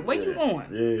Jake like, where you going?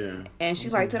 Yeah. And she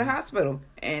like, to the hospital.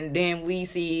 And then we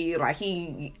see like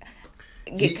he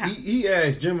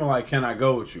asked Jim like, can I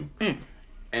go with you?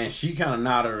 And she kind of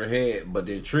nodded her head, but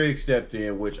then Trig stepped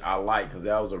in, which I like because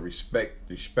that was a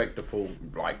respectful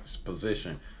like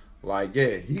position. Like,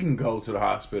 yeah, he can go to the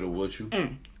hospital with you.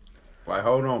 Like,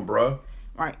 hold on, bruh.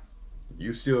 Right.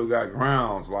 You still got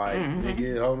grounds. Like,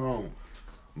 nigga, hold on.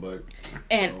 But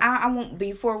and I want,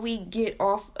 before we get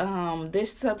off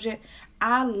this subject,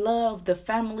 I love the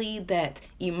family that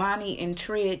Imani and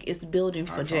Trig is building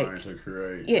for Jake. Trying to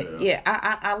create. Yeah.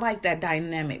 I like that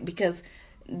dynamic because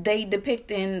they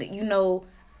depicting,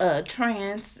 a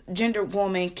transgender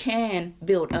woman can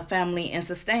build a family and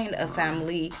sustain a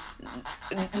family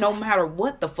no matter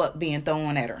what the fuck being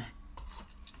thrown at her.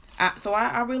 So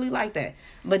I really like that.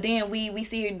 But then we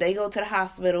see they go to the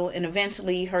hospital and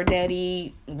eventually her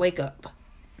daddy wake up.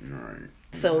 Right.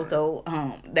 So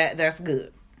that's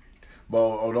good.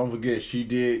 But don't forget,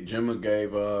 Gemma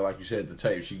gave like you said, the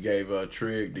tape. She gave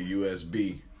Trig the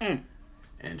USB.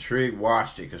 And Trig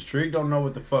watched it because Trig don't know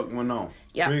what the fuck went on.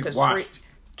 Yeah, because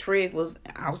Trig was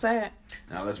outside.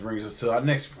 Now let's bring us to our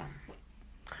next one.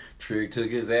 Trig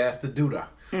took his ass to Duda.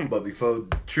 But before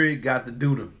Trig got to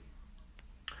Duda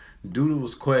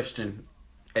was questioned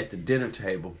at the dinner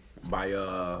table by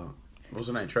what's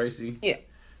her name, Tracy? Yeah.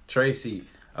 Tracy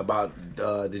about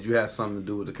did you have something to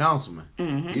do with the councilman?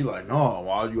 He like, no,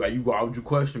 why would you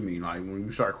question me? Like, when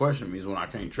you start questioning me is when I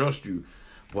can't trust you.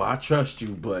 Well, I trust you,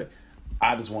 but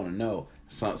I just want to know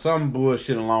some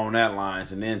bullshit along that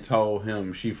lines, and then told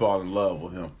him she fall in love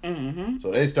with him. So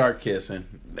they start kissing.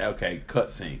 Okay,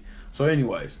 cut scene. So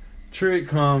anyways, Trig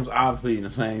comes obviously in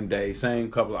the same day, same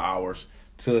couple of hours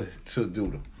to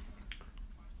Duda.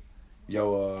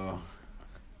 Yo,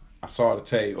 I saw the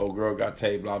tape. Old girl got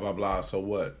tape, blah, blah, blah. So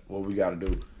what? What we got to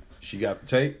do? She got the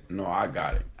tape? No, I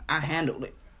got it. I handled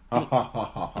it.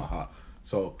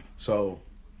 So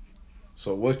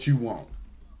what you want?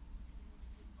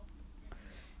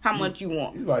 How much you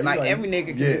want? Like every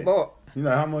nigga can be bought. You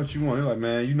like, how much you want? You're like,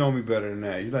 man, you know me better than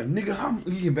that. You're like, nigga, how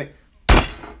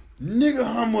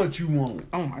much you want?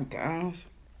 Oh my gosh.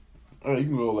 All right, you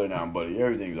can go lay down, buddy.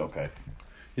 Everything's okay.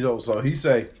 So he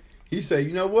say,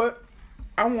 you know what?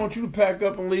 I want you to pack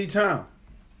up and leave town.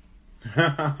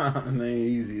 It ain't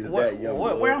easy as that, young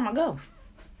boy. Where I'm gonna go?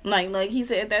 Like he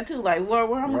said that too. Like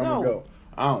where I'm gonna go?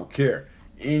 I don't care.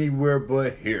 Anywhere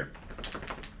but here.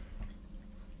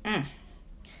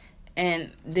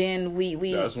 And then we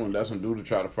that's when dude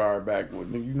try to fire back. Well,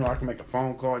 you know I can make a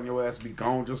phone call and your ass be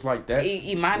gone just like that.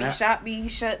 Imani shop be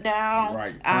shut down.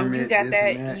 Right. You got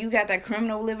that. You got that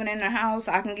criminal living in the house.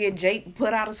 I can get Jake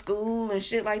put out of school and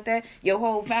shit like that. Your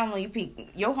whole family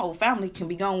can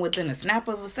be gone within a snap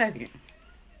of a second.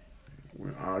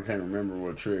 I can't remember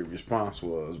what Trig's response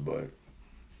was,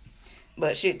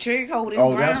 but shit, Trig hold his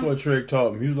ground. That's what Trig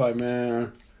told him. He was like,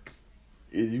 man,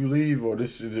 either you leave or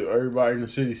everybody in the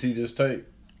city see this tape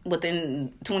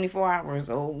within 24 hours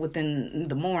or within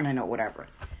the morning or whatever,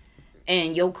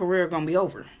 and your career gonna be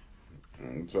over.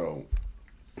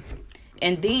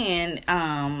 And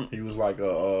then he was like,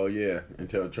 yeah, and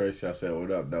tell Tracy I said what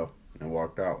up though, and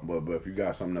walked out. But if you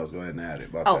got something else, go ahead and add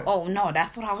it. Oh no,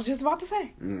 that's what I was just about to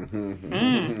say.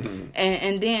 And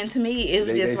then to me it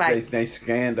was they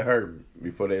scanned her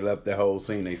before they left the whole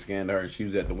scene. They scanned her and she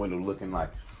was at the window looking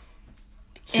like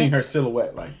seeing her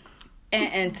silhouette like.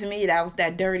 And to me that was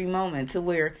that dirty moment to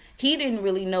where he didn't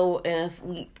really know if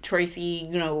Tracy,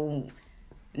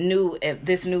 knew if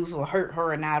this news will hurt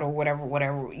her or not or whatever,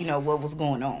 what was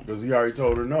going on. Because he already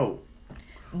told her no.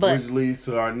 Which leads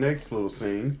to our next little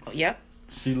scene. Yep.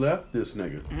 She left this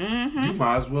nigga. You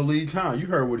might as well leave town. You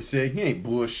heard what he said. He ain't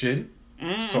bullshitting.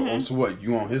 So what?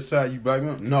 You on his side? You black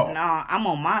man? No. Nah, I'm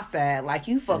on my side. Like,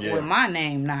 you fucking with my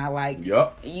name now. Like,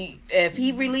 yup. If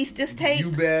he released this tape. You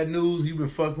bad news. You been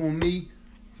fucking with me.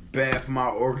 Bad for my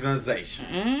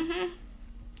organization.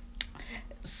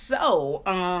 So,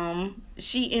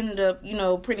 she ended up,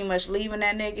 pretty much leaving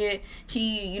that nigga.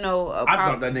 He, I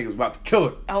thought that nigga was about to kill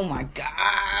her. Oh my God.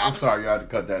 I'm sorry you had to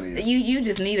cut that in. You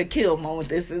just need a kill moment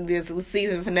this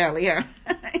season finale, huh?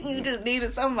 You just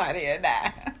needed somebody to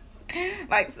die.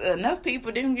 Like, so enough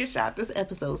people didn't get shot this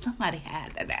episode. Somebody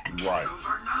had to die.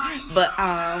 Right. But,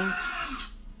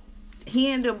 he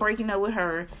ended up breaking up with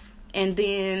her. And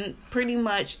then pretty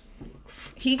much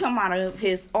he come out of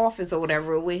his office or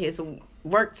whatever with his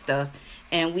work stuff,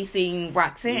 and we seen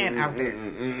Roxanne out there.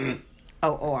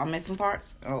 Oh, I'm missing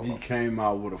parts. He came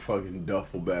out with a fucking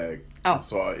duffel bag. Oh,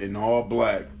 so in all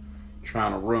black,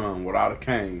 trying to run without a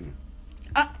cane,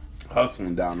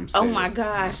 hustling down them stairs. Oh my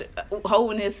gosh,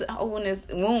 holding his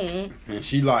wound. And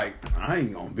she like, I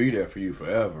ain't gonna be there for you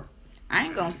forever. I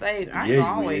ain't gonna save. I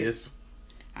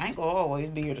ain't gonna always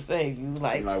be here to save you.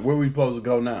 Like where we supposed to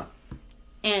go now?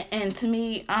 And to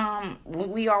me,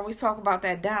 we always talk about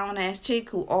that down ass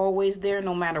chick who always there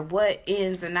no matter what,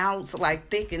 ins and outs, like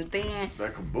thick and thin. It's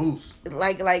like a boost.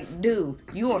 Like, dude,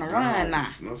 you on a run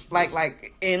now.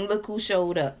 Like, and look who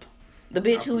showed up. The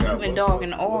bitch who you been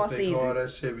dogging all season. What's they call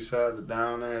that shit besides the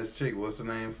down ass chick? What's the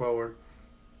name for her?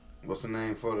 What's the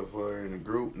name for her in the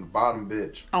group? The bottom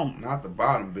bitch. Oh. Not the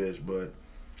bottom bitch, but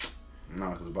no,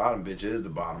 because the bottom bitch is the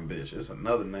bottom bitch. It's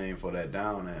another name for that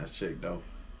down ass chick though.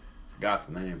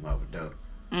 Got the name of it though.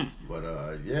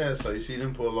 But yeah, so you see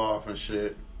them pull off and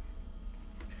shit.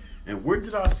 And where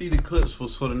did I see the clips for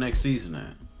the next season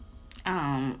at?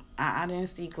 I didn't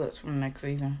see clips from the next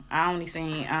season. I only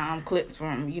seen clips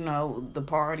from the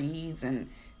parties and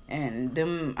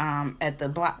them at the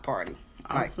block party.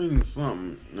 I seen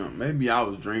something. No, maybe I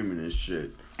was dreaming this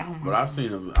shit. But I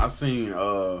seen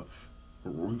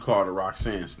we called her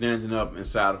Roxanne standing up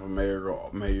inside of a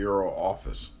mayoral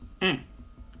office.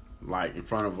 Like in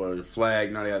front of a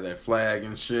flag. Now they have that flag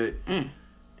and shit. And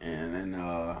then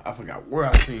I forgot where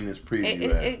I seen this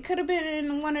preview at. It could have been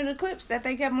in one of the clips that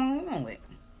they kept on going with.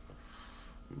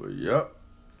 But yep.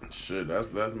 Shit,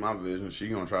 that's my vision. She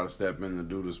gonna try to step in and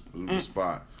do the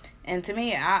spot. And to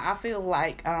me, I feel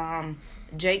like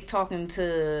Jake talking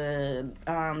to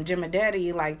Jim and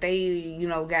Daddy, like they,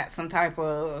 got some type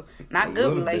of not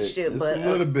good relationship, but a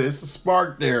little bit. It's a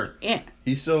spark there. Yeah,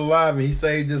 he's still alive and he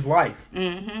saved his life.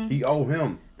 He owe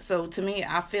him. So to me,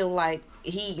 I feel like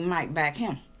he might back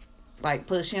him, like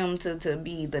push him to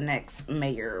be the next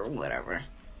mayor or whatever.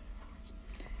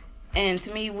 And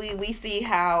to me, we see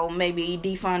how maybe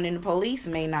defunding the police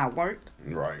may not work.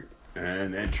 Right,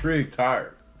 and Trig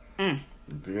tired. To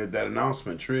get that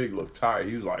announcement, Trig looked tired.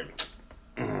 He was like,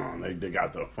 they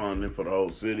got the funding for the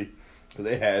whole city. Because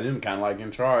they had him kind of like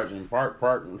in charge in Park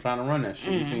trying to run that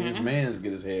shit. You seen his mans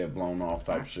get his head blown off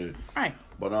type shit. Right.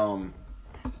 But,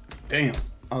 damn,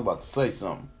 I was about to say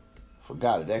something.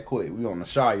 Forgot it that quick. We on the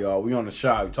shy, y'all. We on the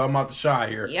shy. We talking about the shy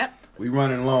here. Yep. We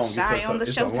running long.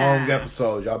 It's a long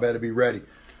episode. Y'all better be ready.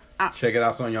 Check it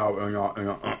out on y'all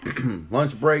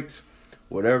lunch breaks.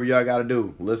 Whatever y'all got to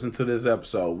do, listen to this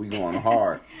episode. We going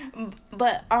hard.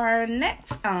 But our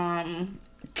next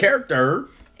character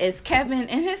is Kevin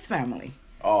and his family.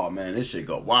 Oh man, this shit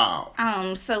go wild.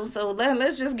 So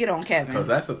let's just get on Kevin. Cause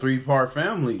that's a 3-part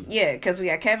family. Yeah, cause we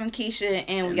got Kevin, Keisha,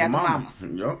 and we got the mamas.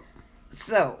 Yep.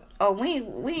 So, we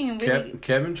ain't really...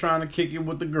 Kevin trying to kick it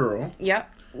with the girl.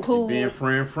 Yep. Who being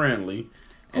friendly.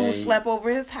 Who slept over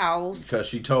his house. Because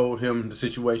she told him the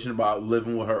situation about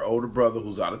living with her older brother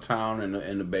who's out of town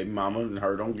and the baby mama and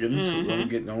her don't get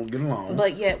along.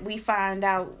 But yet we find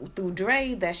out through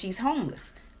Dre that she's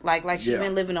homeless. Like she's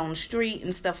been living on the street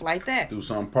and stuff like that. Through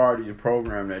some party and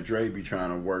program that Dre be trying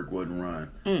to work with and run.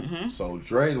 Mm-hmm. So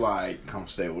Dre like, come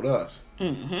stay with us.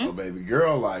 Mm-hmm. So baby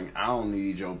girl like, I don't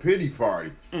need your pity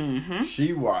party. Mm-hmm.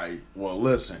 She like, well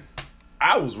listen,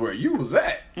 I was where you was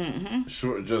at.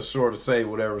 Mm-hmm. Just sort of say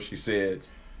whatever she said.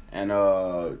 And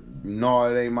no,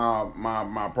 it ain't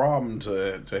my problem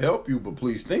to help you, but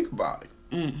please think about it.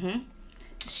 Mm-hmm.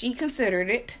 She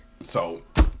considered it. So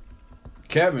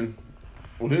Kevin,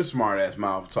 with his smart ass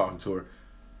mouth, talking to her.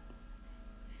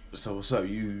 So what's up?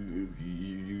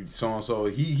 You so and so.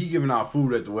 He giving out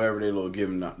food at the wherever they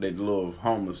little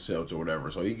homeless shelter or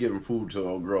whatever. So he giving food to the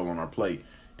old girl on her plate.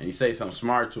 And he say something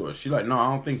smart to her. She like, no, I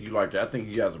don't think you like that. I think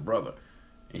you guys a brother.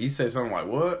 And he say something like,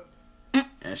 what?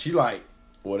 And she like,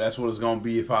 well, that's what it's gonna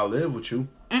be if I live with you.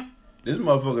 This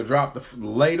motherfucker dropped the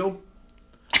ladle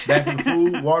back in the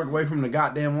food, walked away from the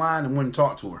goddamn line, and went and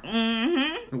talked to her.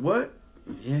 Mm-hmm. What?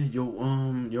 Yeah,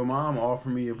 your mom offered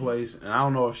me a place, and I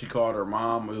don't know if she called her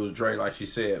mom or it was Dre, like she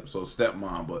said, so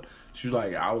stepmom. But she was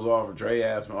like, I was offered. Dre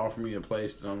asked me, offer me a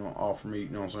place, offer me, you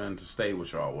know what I'm saying, to stay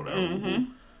with y'all, whatever. Mm-hmm.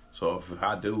 So if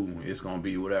I do, it's gonna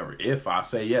be whatever. If I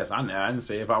say yes, I didn't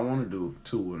say if I want to do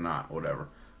two or not, whatever.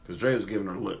 Because Dre was giving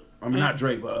her lip. I mean, not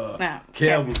Dre, but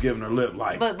Kev was giving her lip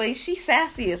like. But she's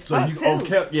sassy as fuck too.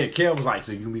 Kev was like,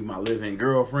 so you can be my living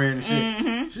girlfriend and shit.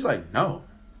 Mm-hmm. She's like, no.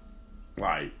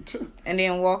 Like. And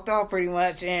then walked off pretty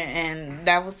much, and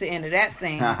that was the end of that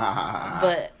scene.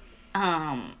 But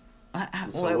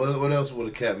so what else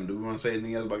would Kevin do? We want to say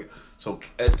anything else about it? So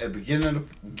at the beginning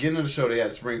of the show, they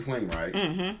had a spring fling, right?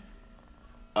 Mm-hmm.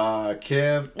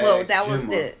 Kev asked that was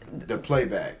the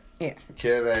playback. Yeah.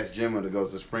 Kev asked Gemma to go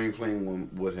to spring fling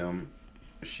with him.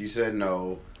 She said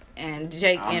no. And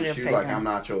Jake ended up taking her. She was like, I'm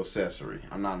not your accessory.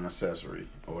 I'm not an accessory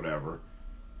or whatever.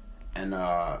 And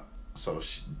so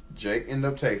Jake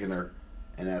ended up taking her.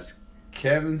 And as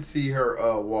Kevin see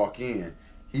her walk in,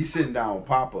 he's sitting down with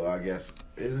Papa, I guess,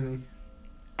 isn't he?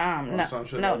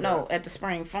 No. At the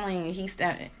spring fling,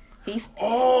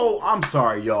 Oh, I'm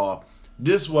sorry, y'all.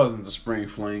 This wasn't the spring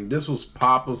fling. This was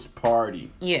Papa's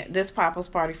party. Yeah, this Papa's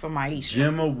party for Maisha.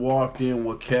 Gemma walked in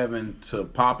with Kevin to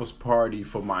Papa's party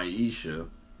for Maisha.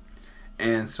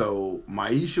 And so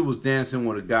Maisha was dancing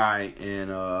with a guy,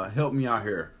 and help me out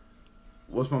here.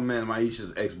 What's my man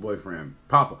Maisha's ex-boyfriend?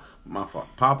 Papa. My fault.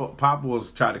 Papa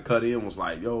was trying to cut in, was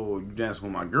like, yo, you dancing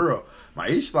with my girl.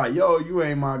 Maisha like, yo, you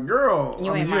ain't my girl.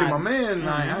 You ain't my man. Mm-hmm.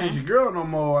 I ain't your girl no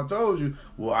more. I told you.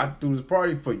 Well, I threw this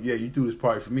party for you. Yeah, you threw this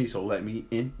party for me, so let me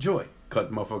enjoy. Cut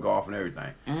the motherfucker off and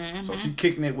everything. Mm-hmm. So she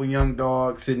kicking it with Young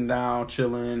Dog, sitting down,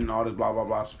 chilling, all this blah, blah,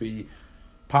 blah speed.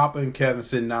 Papa and Kevin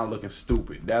sitting down looking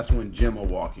stupid. That's when Gemma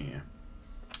walk in.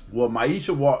 Well,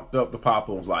 Maisha walked up to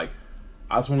Papa and was like,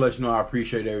 I just want to let you know I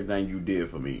appreciate everything you did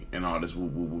for me and all this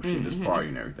woo shit, this party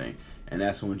and everything. And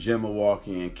that's when Gemma walk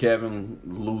in. Kevin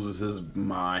loses his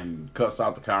mind, cuts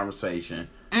out the conversation,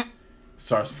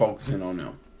 starts focusing on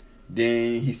them.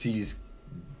 Then he sees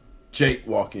Jake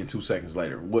walk in 2 seconds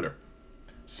later with her.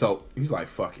 So he's like,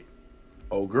 fuck it.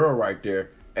 Old girl right there,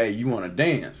 hey, you want to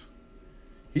dance?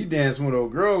 He dancing with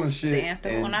old girl and shit. Dance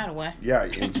the one out of the way. Yeah,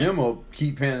 and Gemma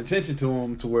keep paying attention to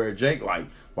him to where Jake like,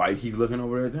 why you keep looking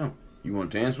over there at them? You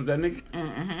want to dance with that nigga?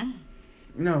 Mm-hmm.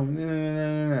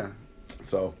 No.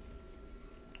 So.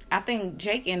 I think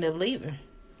Jake ended up leaving.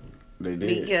 They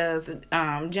did. Because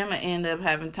Gemma ended up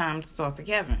having time to talk to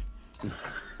Kevin.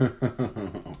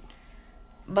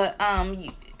 But,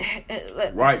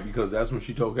 right, because that's when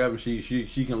she told Kevin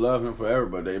she can love him forever,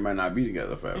 but they might not be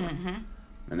together forever. Mm-hmm.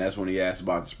 And that's when he asked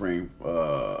about the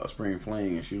spring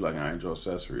fling, and she was like, I ain't your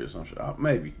accessory or some shit.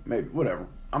 Maybe, whatever.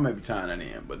 I may be tying that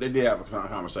in, but they did have a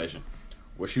conversation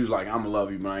where she was like, I'm gonna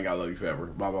love you, but I ain't gotta love you forever.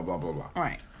 Blah, blah, blah, blah, blah. All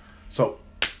right. So,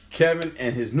 Kevin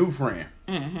and his new friend.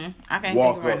 Mm-hmm. I can't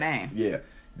think of her name. Yeah.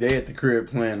 They at the crib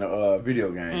playing the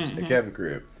video games, the Kevin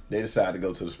crib. They decided to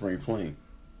go to the spring fling.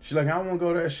 She's like, I don't want to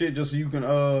go to that shit just so you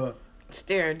can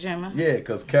stare at Gemma. Yeah,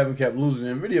 because Kevin kept losing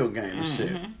in video games and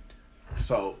shit.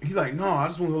 So he's like, no, I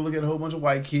just want to go look at a whole bunch of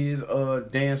white kids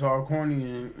dance all corny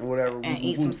and whatever. And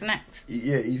eat some snacks.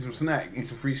 Yeah, eat some snack. Eat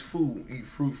some free food. Eat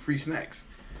free snacks.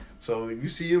 So you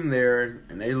see them there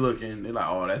and they looking. They're like,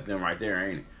 oh, that's them right there,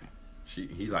 ain't it?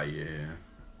 He like, yeah.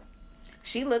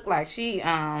 She looked like she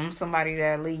somebody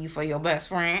that leave you for your best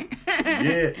friend.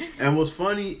 Yeah, and what's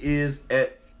funny is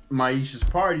Maisha's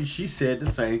party, she said the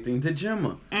same thing to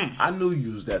Gemma. I knew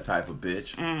you was that type of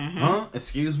bitch. Huh?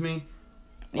 Excuse me?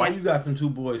 Why you got them two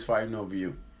boys fighting over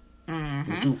you?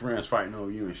 The two friends fighting over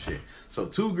you and shit. So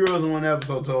 2 girls in one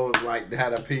episode told, like, they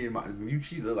had an opinion about you.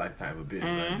 She look like the type of bitch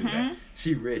that do that.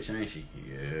 She rich, ain't she?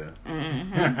 Yeah.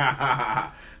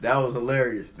 That was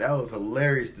hilarious.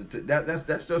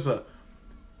 That's just a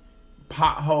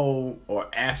pothole or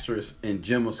asterisk in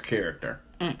Gemma's character.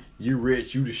 You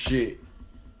rich, you the shit.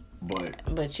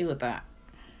 But you a thought.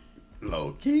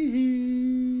 Low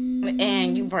key.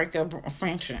 And you break up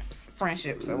friendships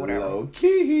or whatever. Low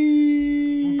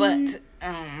key. But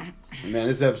man,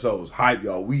 this episode was hype,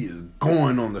 y'all. We is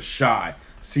going on the Shy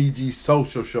CG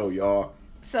social show, y'all.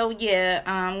 So yeah,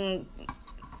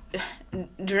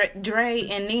 Dre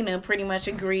and Nina pretty much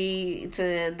agreed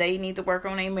to they need to work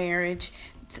on their marriage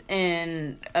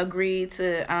and agreed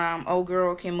to old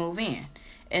girl can move in.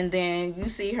 And then you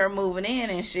see her moving in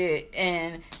and shit.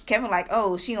 And Kevin like,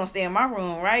 oh, she gonna stay in my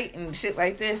room, right? And shit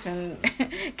like this. And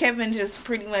Kevin just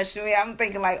pretty much, I'm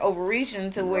thinking like overreaching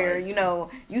to where, you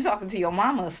know, you talking to your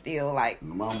mama still. Like, the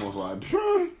mama was like,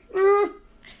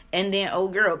 and then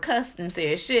old girl cussed and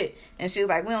said shit. And she was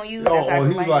like, we don't use that type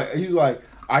of language. He was like,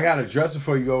 I got a dresser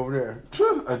for you over there.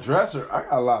 A dresser? I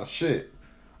got a lot of shit.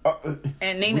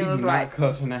 And Nina was like,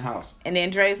 cuss in the house. And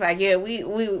then Dre's like, yeah, we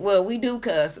do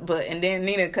cuss, but and then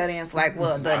Nina cut in, it's like,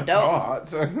 well, the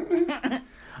adults.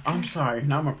 I'm sorry,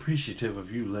 and I'm appreciative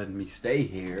of you letting me stay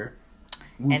here.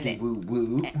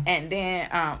 And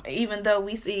then even though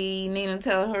we see Nina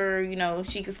tell her, you know,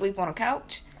 she could sleep on a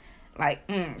couch, like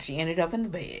she ended up in the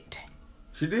bed.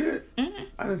 She did?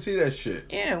 I didn't see that shit.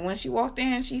 Yeah, when she walked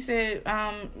in, she said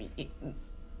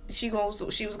she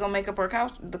was gonna make up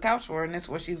the couch for her, and that's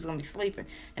where she was gonna be sleeping.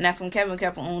 And that's when Kevin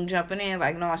kept on jumping in,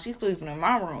 like, no, she's sleeping in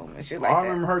my room and shit like that. I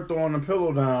remember her throwing the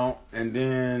pillow down, and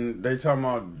then they talking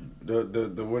about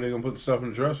the where they gonna put the stuff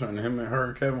in the dresser, and him and her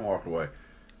and Kevin walked away.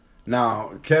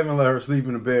 Now Kevin let her sleep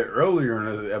in the bed earlier in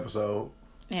this episode,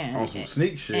 on some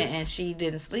sneak shit, and she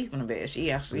didn't sleep in the bed.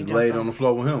 She actually laid on the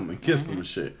floor with him and kissed him and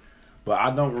shit. But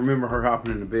I don't remember her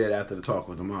hopping in the bed after the talk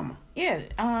with the mama. Yeah.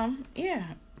 I'm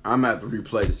gonna have to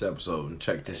replay this episode and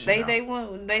check this shit out.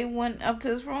 They went up to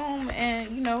his room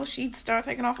and, you know, she started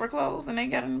taking off her clothes and they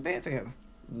got in the bed together.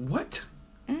 What?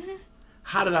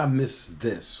 How did I miss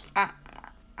this?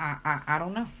 I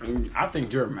don't know. I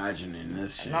think you're imagining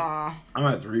this shit. Nah. I'm gonna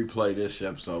have to replay this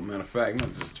episode. Matter of fact, I'm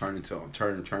gonna just turn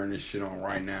this shit on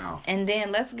right now. And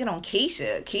then let's get on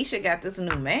Keisha. Keisha got this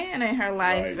new man in her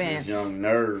life, right, and this young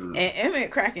nerd. And Emmett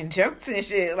cracking jokes and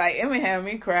shit. Like Emmett had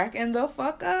me cracking the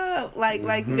fuck up. Like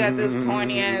you got this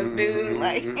corny ass dude.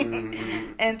 Like,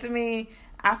 and to me,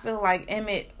 I feel like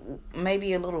Emmett may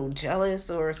be a little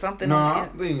jealous or something. No, I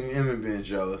don't think Emmett being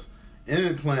jealous.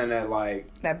 Emmett playing that like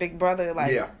that big brother,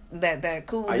 like that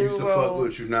cool dude. I used to fuck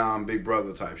with you, now I'm big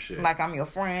brother type shit. Like I'm your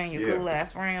friend, your cool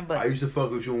ass friend. But I used to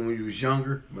fuck with you when you was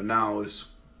younger, but now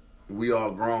it's we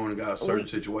all grown and got certain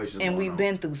situations. And we've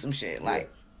been through some shit.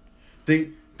 Like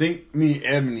think me and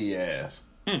Ebony ass.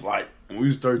 Like when we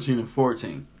was 13 and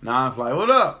 14. Now it's like,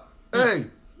 what up? Hey,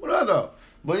 what up though?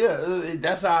 But yeah,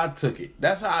 that's how I took it.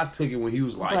 That's how I took it when he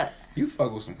was like, you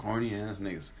fuck with some corny ass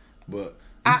niggas. But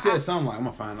he said something like, I'm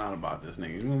gonna find out about this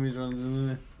nigga. You want me to do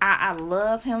that? I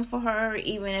love him for her,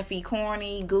 even if he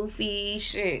corny, goofy,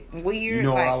 shit, weird. You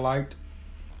know what I liked?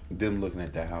 Them looking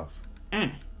at that house.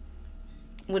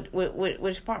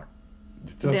 Which part?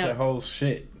 Just that whole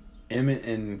shit. Emmett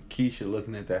and Keisha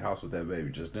looking at that house with that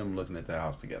baby. Just them looking at that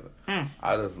house together.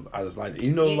 I just like it.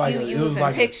 You know, like it was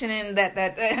like picturing that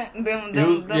them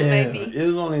baby. It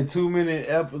was only a 2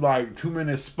 minute 2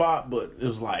 minute spot, but it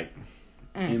was like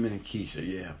Emmett and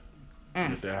Keisha,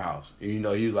 at their house. You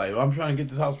know, he was like, I'm trying to get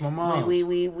this house for my mom.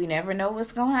 We never know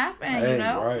what's gonna happen. Hey, you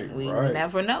know, we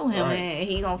never know him, and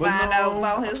he gonna find out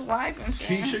about his wife and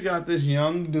shit. Keisha got this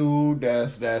young dude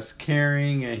that's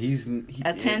caring, and he's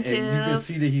attentive. And you can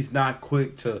see that he's not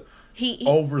quick to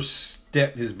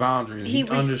overstep his boundaries. He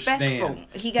understands.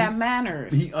 He got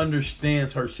manners. He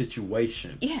understands her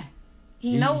situation. Yeah,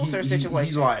 he knows her situation.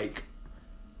 He's like.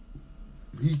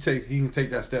 He can take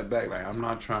that step back. Like, I'm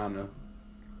not trying to.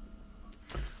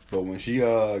 But when she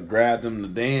grabbed him to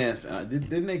dance,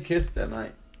 didn't they kiss that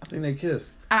night? I think they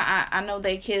kissed. I know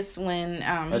they kissed when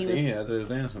after the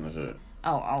dancing and shit.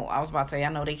 Oh, I was about to say I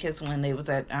know they kissed when they was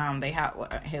at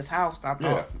his house. I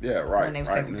thought. Yeah, right. When they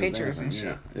was taking pictures and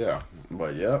shit. Yeah,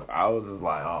 but I was just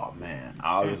like, oh man,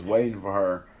 I was just waiting for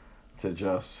her to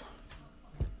just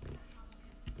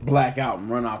black out and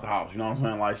run out the house. You know what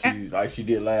I'm saying? Like she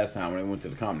did last time when they went to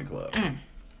the comedy club.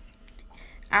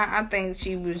 I think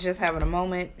she was just having a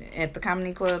moment at the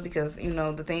comedy club because, you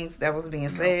know, the things that was being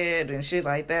said and shit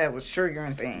like that was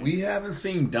triggering things. We haven't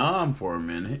seen Dom for a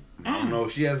minute. I don't know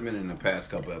if she has been in the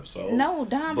past couple episodes. No,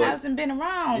 Dom hasn't been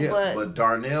around. Yeah, but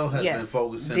Darnell has been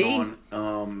focusing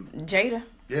on Jada.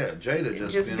 Yeah, Jada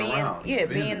just being around. Yeah,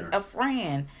 being a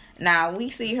friend. Now, we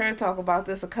see her talk about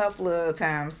this a couple of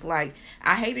times. Like,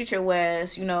 I hated your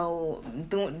ass, you know,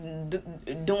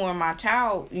 during my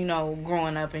child, you know,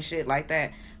 growing up and shit like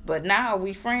that. But now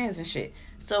we friends and shit.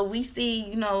 So we see,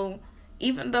 you know,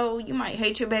 even though you might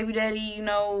hate your baby daddy, you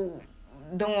know,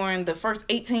 during the first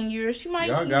 18 years, you might,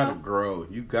 Y'all gotta grow.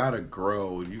 You gotta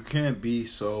grow. You can't be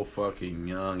so fucking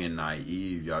young and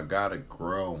naive. Y'all gotta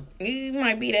grow. You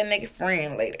might be that nigga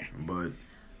friend later. But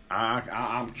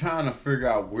I'm trying to figure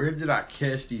out where did I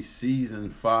catch these season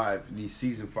 5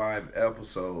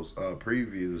 episodes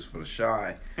previews for the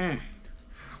Shy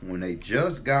when they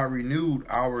just got renewed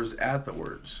hours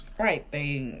afterwards. Right,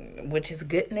 which is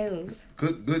good news.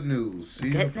 Good news.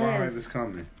 Season 5 is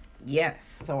coming.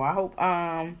 Yes. So I hope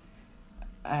I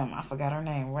forgot her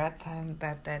name.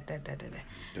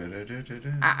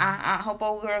 I hope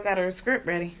old girl got her script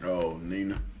ready. Oh,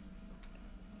 Nina.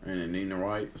 Ain't it Nina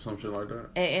Wright or some shit like that?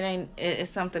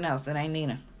 It's something else. It ain't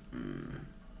Nina.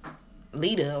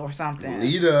 Lita or something.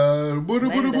 Linda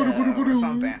or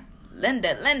something.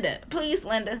 Linda. Please,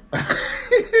 Linda.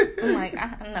 I'm like,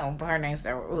 I know, but her name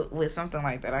started with something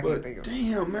like that. I can't think of it.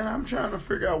 Damn, man, I'm trying to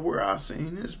figure out where I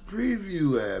seen this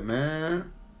preview at,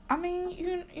 man. I mean,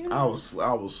 you know. I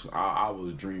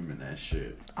was dreaming that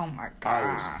shit. Oh my god.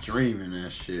 I was dreaming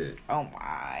that shit. Oh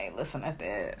my, listen to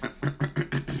this.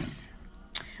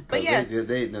 But yes,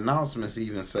 the announcements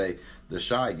even say The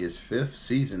Shy gets 5th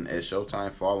season at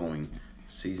Showtime following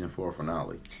season 4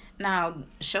 finale. Now,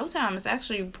 Showtime is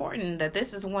actually reporting that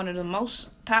this is one of the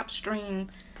most top stream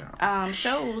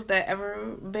shows that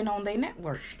ever been on their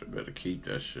network. They better keep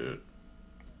that shit.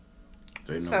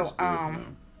 They know so,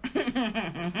 it's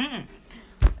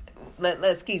good,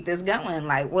 let's keep this going.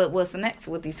 Like, what's next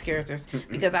with these characters?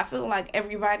 Because I feel like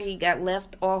everybody got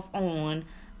left off on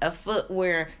a foot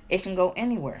where it can go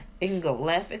anywhere. It can go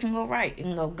left, it can go right, it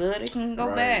can go good, it can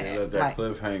go bad. They let that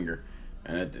cliffhanger.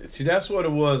 And see, that's what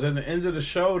it was. At the end of the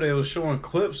show, they was showing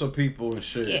clips of people and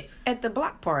shit. Yeah, at the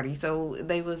block party. So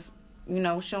they was, you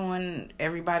know, showing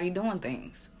everybody doing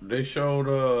things. They showed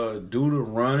Duda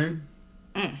running.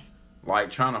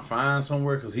 Like trying to find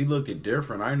somewhere because he looked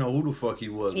different. I didn't know who the fuck he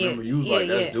was. Yeah, remember, you was like,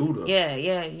 that's Duda.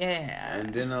 Yeah.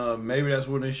 And then maybe that's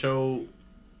when they showed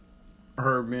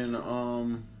her being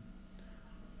the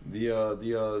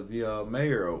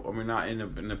mayor. I mean, not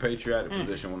in the patriotic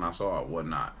position when I saw it,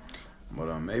 whatnot.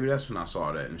 But maybe that's when I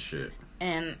saw that and shit.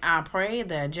 And I pray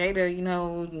that Jada, you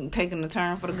know, taking the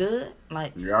turn for the good.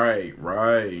 Like right,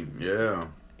 yeah.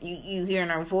 You hearing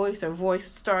her voice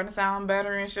starting to sound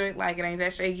better and shit. Like it ain't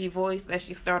that shaky voice that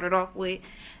she started off with.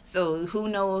 So who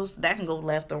knows? That can go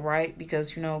left or right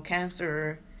because, you know,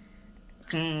 cancer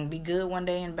can be good one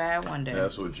day and bad one day.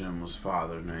 That's what Gemma's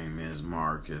father's name is,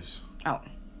 Marcus. Oh.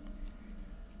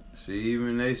 See,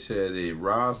 even they said it.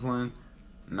 Rosalind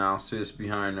now sits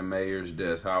behind the mayor's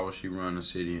desk. How will she run the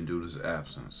city in Duda's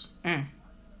absence?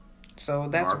 So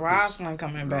that's Marcus, Rosalind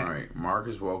coming back. Right.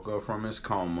 Marcus woke up from his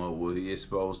coma. Will he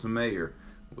expose the mayor?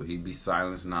 Will he be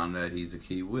silenced now that he's a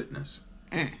key witness?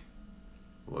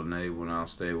 Will Nate will now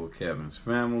stay with Kevin's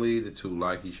family? The two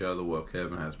like each other. Well,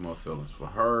 Kevin has more feelings for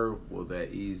her. Will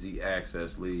that easy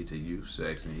access lead to youth,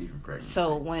 sex, and even pregnancy?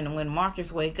 So when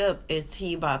Marcus wake up, is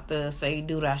he about to say,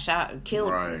 dude, I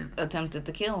attempted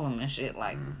to kill him and shit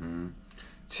like?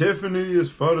 Tiffany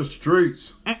is for the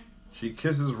streets. She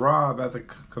kisses Rob after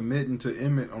committing to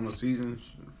Emmett on the season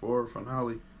 4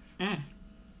 finale.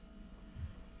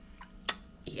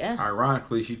 Yeah.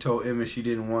 Ironically, she told Emmett she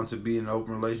didn't want to be in an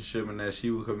open relationship and that she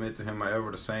would commit to him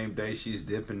however the same day she's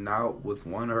dipping out with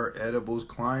one of her edibles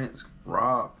clients,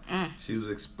 Rob. She was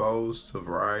exposed to a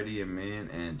variety of men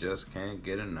and just can't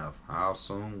get enough. How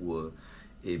soon would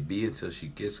it be until she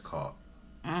gets caught?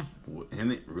 Will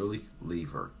Emmett really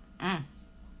leave her?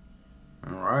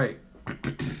 Alright.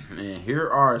 And here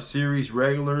are series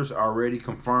regulars already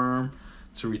confirmed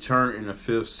to return in the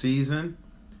 5th season.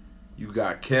 You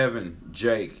got Kevin,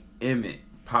 Jake, Emmett,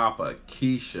 Papa,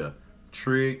 Keisha,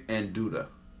 Trig, and Duda.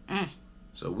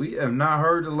 So we have not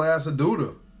heard the last of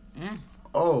Duda.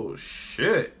 Oh,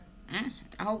 shit.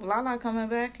 I hope Lala coming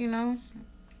back, you know.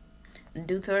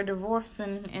 Due to her divorce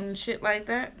and shit like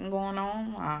that going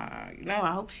on. You know,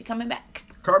 I hope she coming back.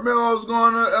 Carmelo's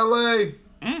going to L.A.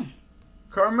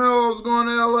 Carmelo's going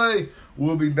to L.A.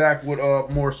 We'll be back with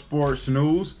more sports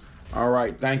news. All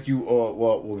right, thank you.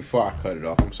 Well, before I cut it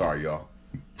off, I'm sorry, y'all.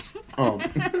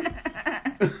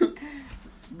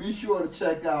 Be sure to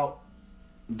check out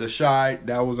The Shy.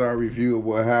 That was our review of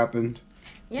what happened.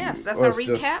 Yes, that's a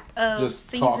recap of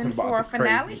season 4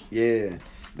 finale. Yeah,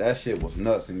 that shit was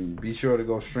nuts. And be sure to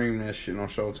go stream that shit on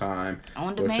Showtime.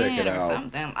 On demand, check it out. Or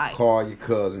something like. Call your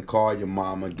cousin, call your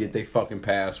mama, get their fucking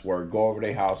password, go over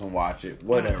their house and watch it.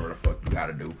 Whatever the fuck you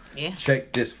gotta do. Yeah.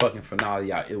 Check this fucking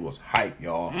finale out. It was hype,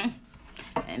 y'all.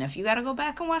 And if you gotta go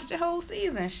back and watch the whole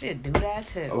season, shit, do that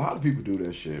too. A lot of people do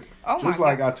that shit. Oh my Just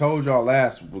like God. I told y'all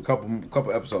a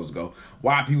couple episodes ago,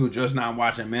 why people just not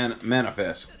watching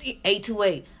Manifest.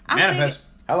 828. Manifest.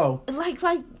 Hello. Like,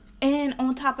 and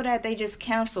on top of that, they just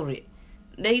canceled it.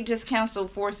 They just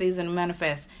canceled 4 seasons of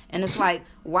Manifest, and it's like,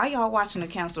 why y'all watching a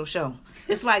canceled show?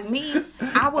 It's like me.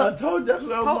 I told you that's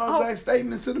my exact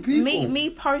statements to the people. Me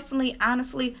personally,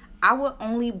 honestly, I would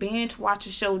only binge watch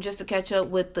a show just to catch up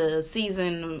with the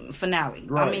season finale.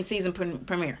 Right. I mean, season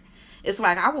premiere. It's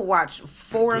like I would watch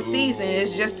 4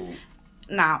 seasons just.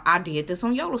 Now, I did this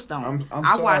on Yellowstone.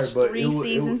 I watched 3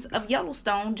 seasons of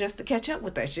Yellowstone just to catch up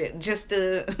with that shit. Just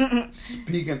to.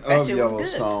 Speaking of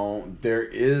Yellowstone, there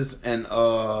is an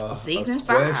season 5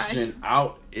 question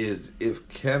out: is if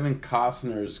Kevin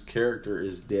Costner's character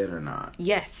is dead or not?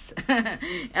 Yes.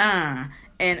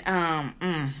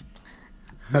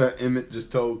 Emmett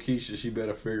just told Keisha she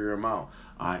better figure him out.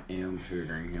 I am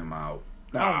figuring him out.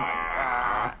 Oh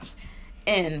my gosh.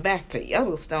 And back to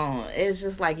Yellowstone. It's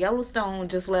just like Yellowstone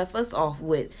just left us off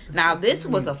with. Now this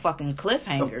was a fucking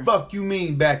cliffhanger. The fuck you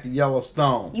mean back to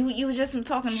Yellowstone? You were just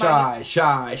talking about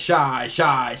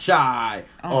shy.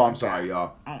 Oh, I'm sorry,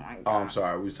 y'all. Oh my god. Oh, I'm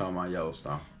sorry. We was talking about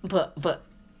Yellowstone. But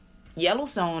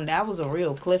Yellowstone, that was a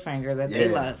real cliffhanger that they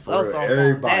left us off on.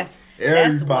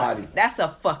 Everybody. That's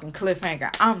a fucking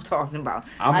cliffhanger I'm talking about.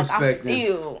 I'm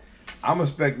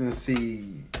expecting to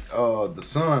see the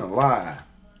son alive.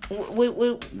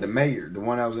 The mayor, the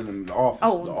one that was in the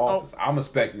office. I'm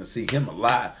expecting to see him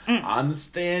alive. I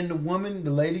understand the woman, the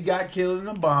lady got killed in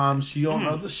a bomb. She on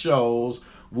other shows.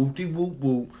 Whoop-de whoop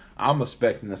whoop. I'm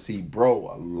expecting to see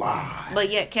bro alive. But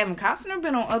yet Kevin Costner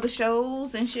been on other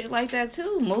shows and shit like that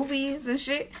too. Movies and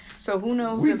shit. So who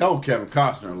knows? We know Kevin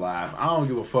Costner alive. I don't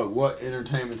give a fuck what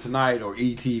Entertainment Tonight or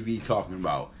ETV talking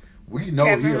about. We know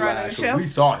he alive because we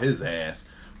saw his ass.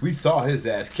 We saw his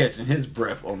ass catching his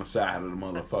breath on the side of the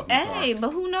motherfucking car. Hey,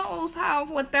 but who knows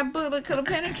what that bullet could have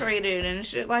penetrated and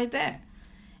shit like that.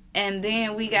 And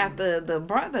then we got the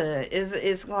brother.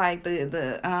 It's like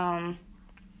the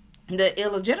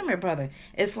illegitimate brother.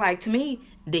 It's like, to me,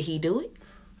 did he do it?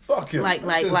 Fuck him.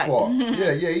 That's his fault.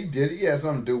 Yeah, he did it. He had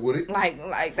something to do with it.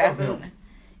 Like that's him.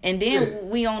 And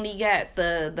then we only got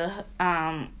the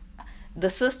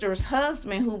sister's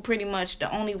husband, who pretty much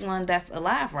the only one that's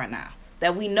alive right now.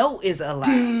 That we know is alive.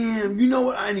 Damn, you know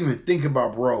what? I didn't even think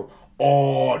about bro.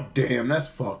 Oh, damn, that's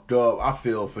fucked up. I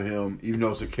feel for him, even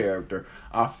though it's a character.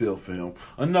 I feel for him.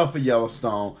 Enough of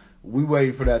Yellowstone. We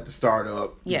waiting for that to start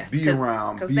up. Yes, be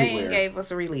around. Because they ain't gave us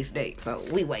a release date, so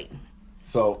we waiting.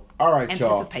 So, all right,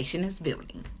 y'all. Anticipation is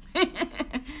building.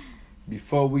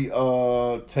 Before we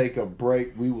take a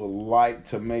break, we would like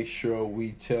to make sure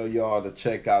we tell y'all to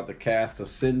check out the Cast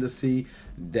Ascendancy.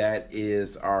 That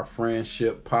is our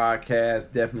friendship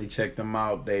podcast. Definitely check them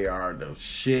out. They are the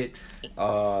shit.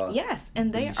 Yes,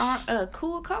 and they are a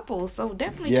cool couple. So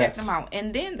definitely check them out.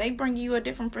 And then they bring you a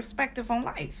different perspective on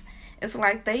life. It's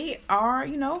like they are,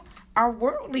 our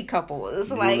worldly couple.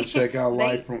 It's like check out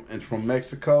life from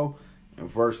Mexico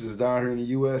versus down here in the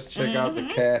U.S. Check out the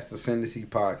Cast Ascendancy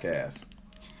podcast.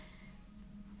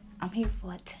 I'm here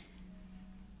for it.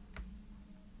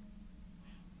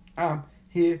 I'm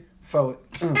here for it.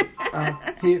 I'm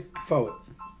here for it.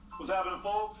 What's happening,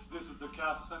 folks? This is the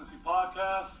Cast Ascendancy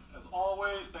podcast. As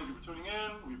always, thank you for tuning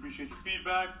in. We appreciate your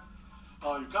feedback,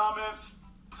 your comments,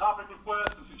 topic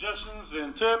requests, and suggestions,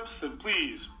 and tips. And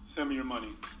please send me your money.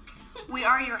 We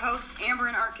are your hosts, Amber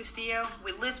and Art Castillo.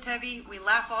 We lift heavy, we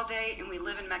laugh all day, and we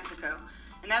live in Mexico.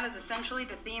 And that is essentially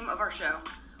the theme of our show.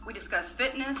 We discuss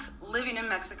fitness, living in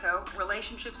Mexico,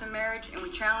 relationships and marriage, and we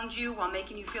challenge you while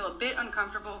making you feel a bit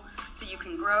uncomfortable so you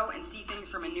can grow and see things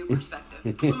from a new perspective.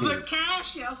 The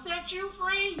cash shall set you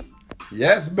free.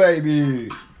 Yes, baby.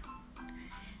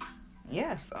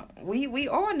 Yes, we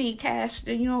all need cash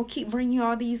to, keep bringing you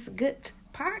all these good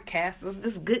podcasts,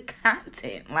 this good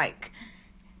content. Like,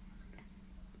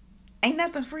 ain't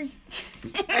nothing free.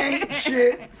 Ain't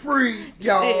shit free,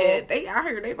 y'all. Shit, I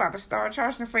heard they about to start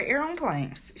charging for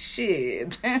airplanes.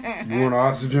 Shit. You want an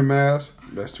oxygen mask?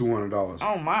 That's $200.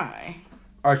 Oh my.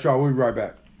 All right, y'all. We'll be right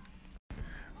back.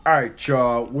 All right,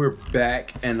 y'all. We're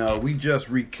back, and we just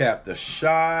recapped The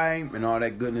Shy and all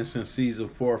that goodness in season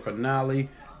 4 finale.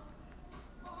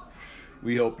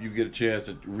 We hope you get a chance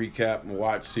to recap and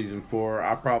watch season 4.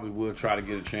 I probably will try to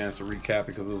get a chance to recap it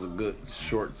because it was a good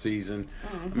short season.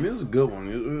 I mean, it was a good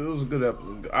one. It was a good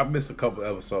episode. I missed a couple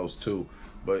episodes too,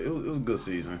 but it was a good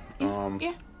season.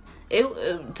 Yeah.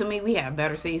 It to me, we had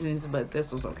better seasons, but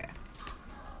this was okay.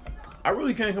 I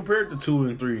really can't compare it to 2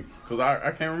 and 3 because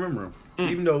I can't remember them.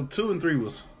 Even though 2 and 3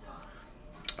 was,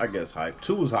 I guess, hype.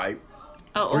 2 was hype.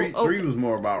 3 was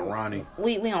more about Ronnie.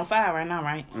 We on 5 right now,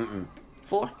 right?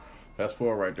 4? That's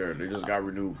 4 right there. They just got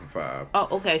renewed for 5. Oh,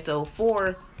 okay. So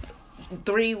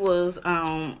 3 was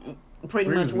pretty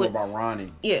 3 much was more about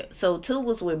Ronnie. Yeah. So 2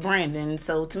 was with Brandon.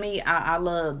 So to me, I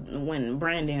love when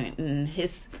Brandon and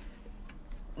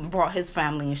brought his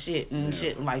family and shit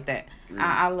like that.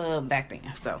 I love back then.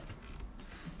 So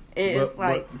it's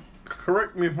but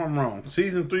correct me if I'm wrong.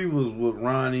 Season 3 was with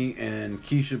Ronnie and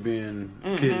Keisha being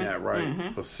kidnapped,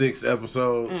 right? For 6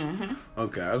 episodes.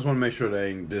 Okay, I just want to make sure that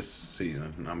ain't this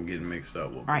season. I'm getting mixed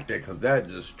up with that because that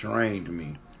just drained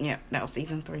me. Yeah, that was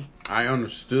season 3. I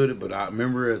understood it, but I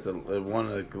remember at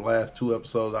one of the last 2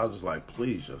 episodes, I was just like,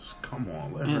 please, just come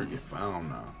on, let her get found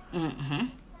now.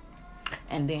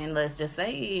 And then let's just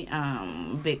say,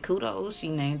 big kudos, she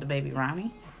named the baby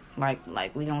Ronnie.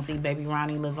 Like we gonna see baby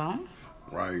Ronnie live on.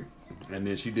 Right. And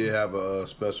then she did have a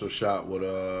special shot with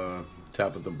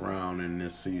Tabitha Brown in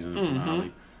this season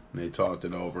finale. And they talked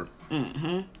it over.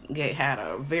 They had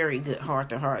a very good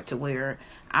heart-to-heart to where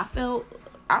I felt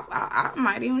I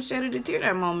might even shed a tear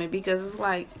that moment because it's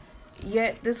like,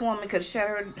 yet this woman could shut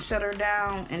her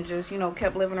down and just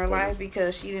kept living her life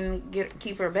because she didn't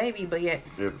keep her baby, but yet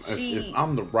if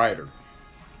I'm the writer,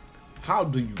 how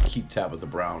do you keep Tabitha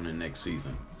Brown in next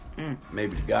season?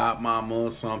 Maybe the godmama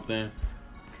or something.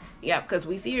 Yeah, because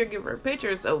we see her give her a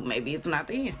picture, so maybe it's not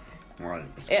the end. Right.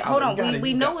 Hold on,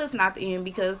 we know it's not the end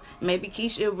because maybe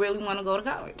Keisha really want to go to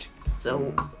college.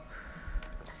 So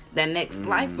that next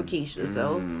life for Keisha.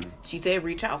 So she said,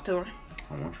 reach out to her.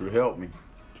 I want you to help me.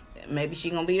 Maybe she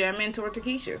gonna be that mentor to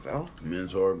Keisha. So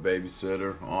mentor,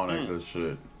 babysitter, all that good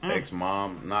shit.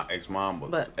 Ex-mom, not ex-mom,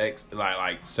 but ex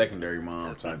like secondary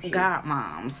mom type shit. God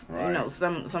moms, right.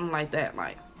 something like that.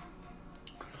 Like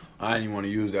I didn't even want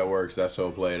to use that word because that's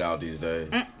so played out these days.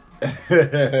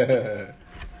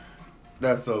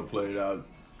 That's so played out.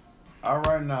 All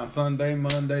right, now Sunday,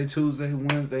 Monday, Tuesday,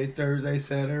 Wednesday, Thursday,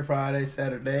 Saturday, Friday,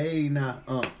 Saturday. Now,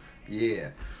 yeah.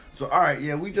 So all right,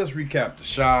 yeah, we just recapped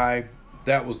The Chi.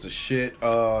 That was the shit.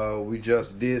 We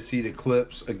just did see the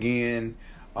clips again.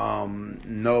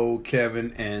 No,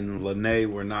 Kevin and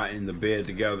Lene were not in the bed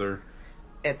together.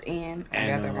 At the end, I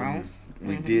got that wrong.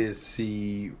 We did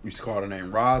see, we called her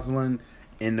name Rosalind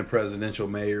in the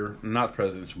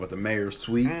the mayor's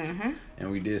suite.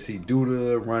 And we did see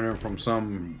Duda running from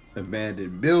some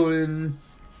abandoned building.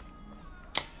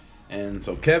 And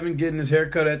so Kevin getting his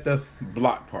haircut at the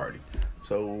block party.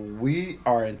 So we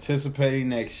are anticipating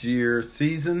next year's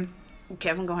season.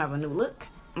 Kevin gonna have a new look,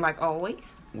 like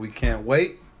always. We can't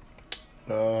wait.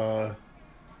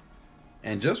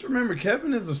 And just remember,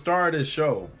 Kevin is the star of this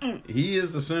show. He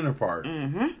is the center part.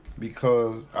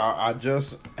 Because I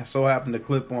just so happened to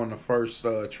clip on the first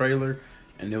trailer,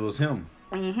 and it was him.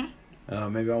 Maybe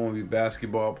I want to be a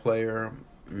basketball player,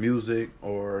 music,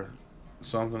 or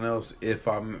something else if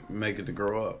I make it to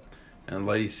grow up. And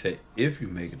the lady said, if you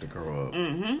make it to grow up.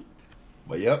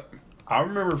 But yep. I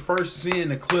remember first seeing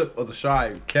the clip of The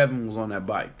Chi. Kevin was on that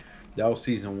bike. That was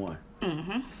season 1.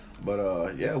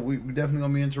 But yeah, we definitely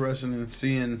going to be interested in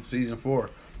seeing season 4.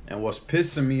 And what's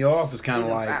pissing me off is kind of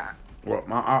like... 5. Well,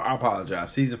 I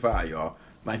apologize. Season 5, y'all.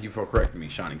 Thank you for correcting me,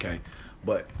 Shawnee K.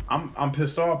 But I'm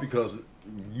pissed off because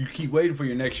you keep waiting for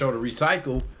your next show to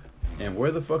recycle. And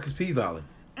where the fuck is P-Valley?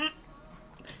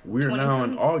 We're now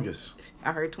in August.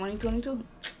 I heard 2022.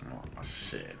 Oh,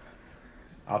 shit.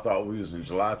 I thought we was in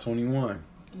July 21.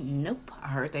 Nope. I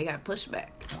heard they got pushed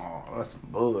back. Oh, that's some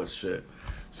bullshit.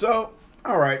 So,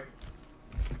 all right.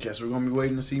 Guess we're going to be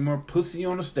waiting to see more pussy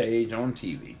on the stage on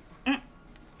TV.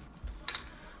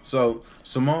 So,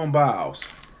 Simone Biles.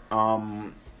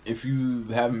 If you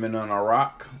haven't been on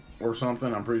Iraq or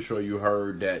something, I'm pretty sure you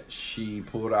heard that she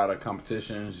pulled out of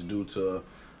competitions due to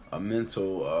a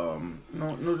mental,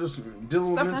 just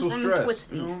dealing with mental stress.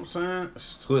 Twisties. You know what I'm saying?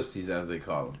 Twisties, as they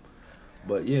call them.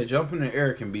 But yeah, jumping in the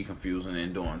air can be confusing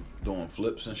and doing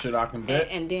flips and shit. I can bet.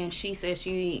 And then she said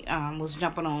she was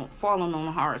falling on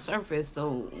a hard surface.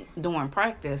 So during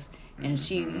practice, and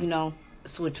she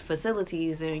switched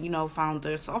facilities and found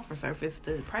a softer surface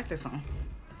to practice on.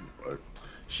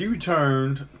 She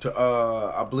returned to,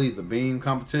 I believe, the beam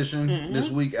competition this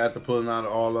week after pulling out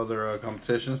of all other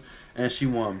competitions. And she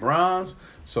won bronze.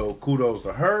 So, kudos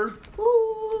to her.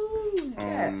 Ooh,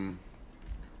 yes.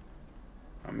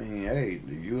 I mean, hey,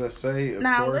 the USA. Of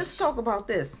now course, let's talk about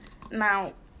this.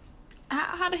 Now,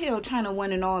 how the hell China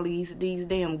winning all these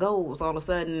damn goals all of a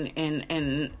sudden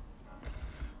and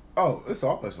oh, it's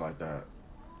always like that.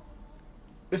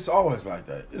 It's always like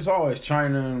that. It's always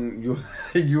China and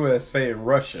USA and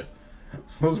Russia.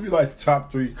 Supposed to be like the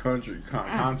top three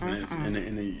continents in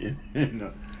the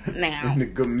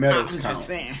good medals count. Just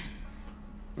saying.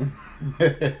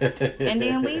 And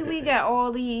then we got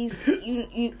all these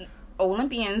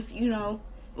Olympians,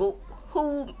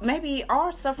 who maybe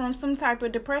are suffering some type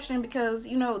of depression because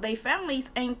their families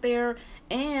ain't there,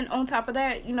 and on top of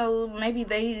that, maybe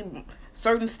they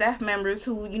certain staff members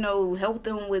who help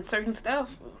them with certain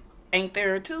stuff ain't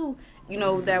there too.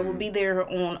 That would be there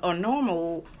on a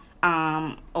normal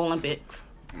Olympics.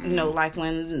 Like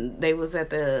when they was at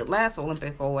the last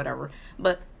Olympic or whatever.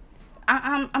 But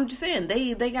I'm just saying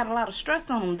they got a lot of stress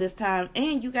on them this time,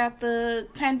 and you got the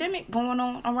pandemic going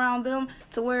on around them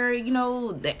to where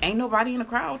there ain't nobody in the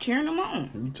crowd cheering them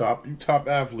on. You top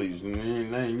athletes,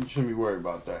 you shouldn't be worried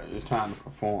about that. It's time to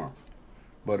perform.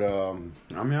 But I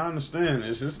understand.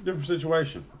 It's just a different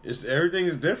situation. Everything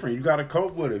is different. You got to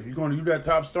cope with it. If you're going to do that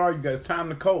top star, it's time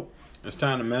to cope. It's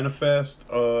time to manifest,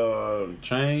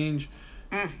 change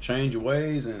your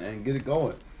ways, and get it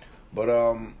going. But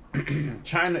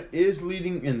China is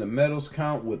leading in the medals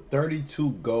count with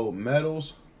 32 gold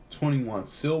medals, 21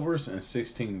 silvers, and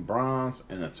 16 bronze,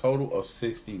 and a total of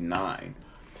 69.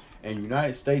 And the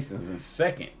United States is in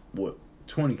second with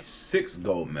 26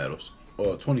 gold medals,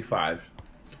 or 25,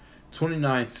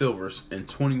 29 silvers, and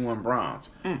 21 bronze.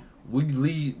 We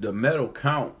lead the medal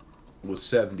count with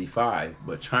 75,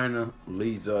 but China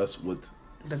leads us with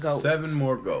the golds. 7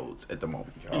 more golds at the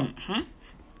moment, y'all.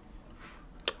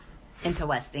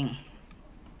 Interesting.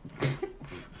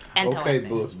 Okay,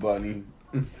 Bugs Bunny.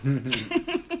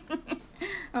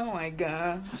 Oh my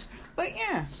gosh. But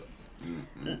yeah.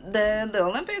 The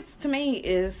Olympics to me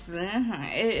is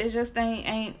it just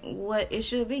ain't what it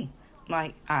should be.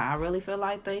 Like I really feel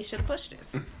like they should push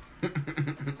this.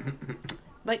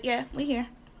 But yeah, we here.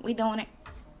 We doing it.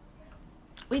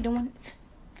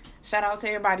 Shout out to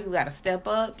everybody who got to step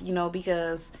up,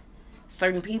 because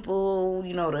certain people,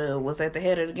 was at the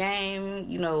head of the game,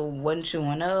 wasn't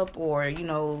showing up or,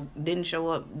 didn't show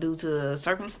up due to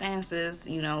circumstances,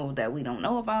 that we don't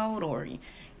know about or,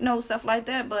 stuff like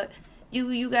that. But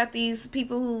you got these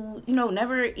people who,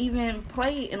 never even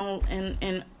played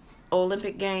in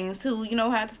Olympic games who,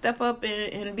 had to step up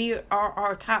and be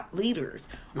our top leaders.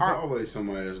 There's always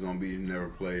somebody that's going to be never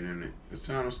played in it. It's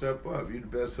time to step up. You're the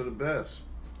best of the best.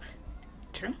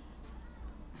 True.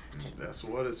 That's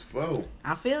what it's for.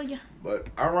 I feel you. But,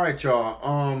 all right,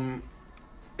 y'all.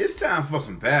 It's time for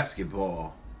some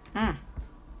basketball.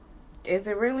 Is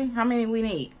it really? How many we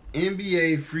need?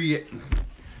 NBA free...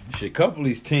 Shit, a couple of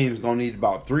these teams going to need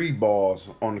about 3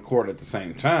 balls on the court at the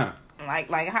same time.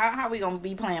 Like how we gonna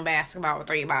be playing basketball with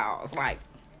 3 balls? Like,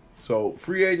 so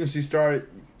free agency started,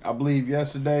 I believe,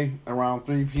 yesterday around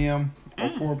 3 p.m. or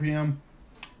 4 p.m.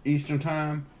 Eastern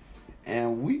time,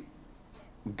 and we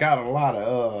got a lot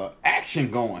of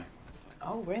action going.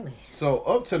 Oh, really? So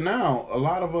up to now, a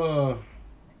lot of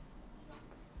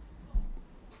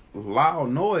loud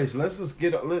noise. Let's just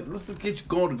get you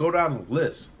going to go down the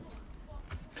list.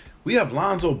 We have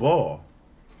Lonzo Ball,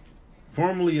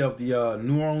 formerly of the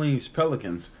New Orleans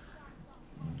Pelicans,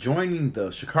 joining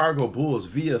the Chicago Bulls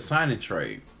via sign and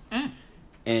trade.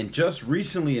 And just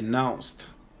recently announced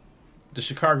the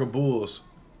Chicago Bulls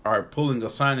are pulling a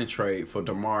sign and trade for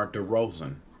DeMar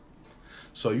DeRozan.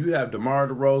 So you have DeMar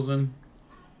DeRozan,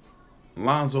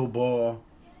 Lonzo Ball,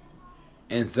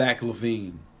 and Zach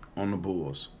LaVine on the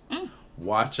Bulls.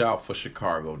 Watch out for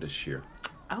Chicago this year.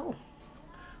 Oh.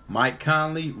 Mike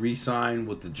Conley re-signed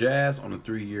with the Jazz on a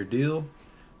 3-year deal.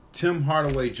 Tim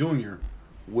Hardaway Jr.,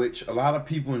 which a lot of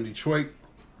people in Detroit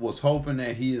was hoping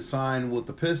that he is signed with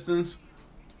the Pistons,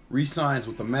 re-signs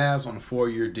with the Mavs on a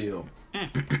 4-year deal.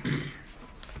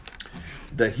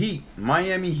 The Heat,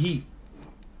 Miami Heat,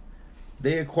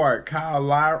 they acquired Kyle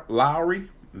Lowry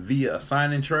via a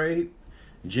sign and trade.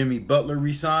 Jimmy Butler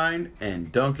re-signed,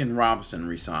 and Duncan Robinson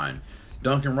re-signed.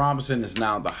 Duncan Robinson is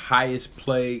now the highest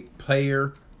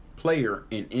player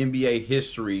in NBA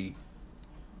history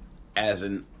as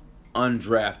an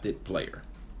undrafted player.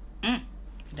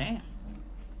 Damn.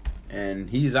 And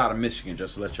he's out of Michigan,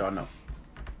 just to let y'all know.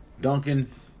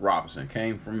 Duncan Robinson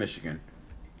came from Michigan,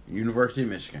 University of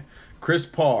Michigan. Chris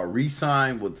Paul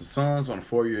re-signed with the Suns on a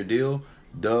 4-year deal.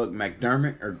 Doug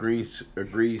McDermott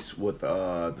agrees with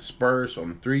the Spurs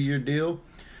on a 3-year deal.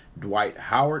 Dwight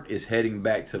Howard is heading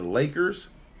back to the Lakers.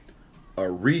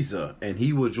 Ariza, and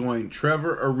he will join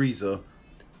Trevor Ariza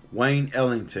Wayne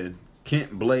Ellington,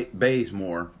 Kent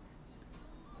Bazemore,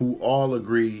 who all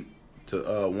agreed to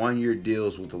 1-year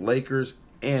deals with the Lakers,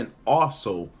 and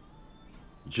also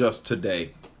just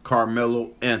today,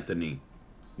 Carmelo Anthony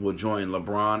will join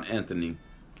LeBron Anthony.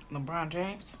 LeBron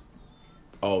James?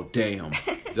 Oh, damn.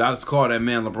 Did I just call that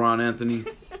man LeBron Anthony?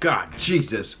 God,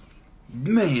 Jesus.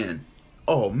 Man.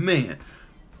 Oh, man.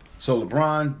 So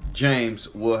LeBron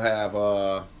James will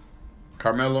have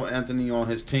Carmelo Anthony on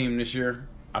his team this year.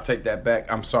 I take that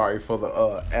back. I'm sorry for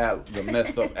the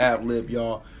messed up ad lib,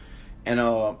 y'all. And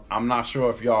I'm not sure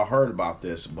if y'all heard about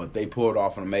this, but they pulled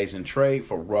off an amazing trade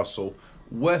for Russell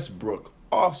Westbrook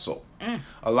also.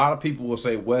 A lot of people will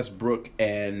say Westbrook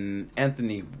and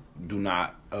Anthony do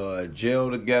not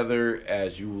gel together,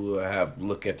 as you will have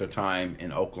look at their time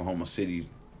in Oklahoma City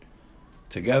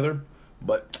together.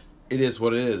 But it is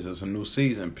what it is. It's a new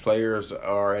season. Players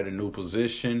are at a new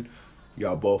position.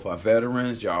 Y'all both are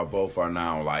veterans. Y'all both are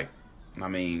now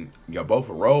y'all both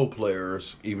are role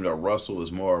players, even though Russell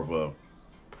is more of a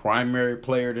primary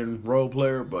player than role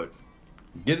player. But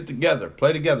get it together.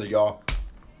 Play together, y'all.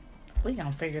 We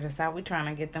gonna figure this out. We trying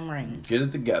to get them rings. Get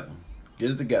it together.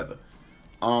 Get it together.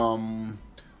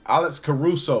 Alex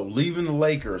Caruso leaving the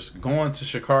Lakers, going to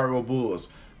Chicago Bulls.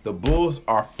 The Bulls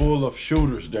are full of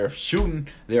shooters. They're shooting.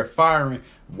 They're firing.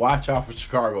 Watch out for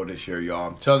Chicago this year, y'all.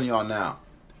 I'm telling y'all now.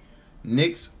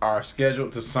 Knicks are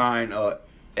scheduled to sign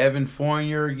Evan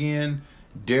Fournier again.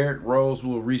 Derrick Rose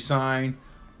will re-sign.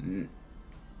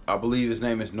 I believe his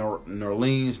name is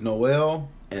Nerlens Noel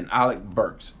and Alec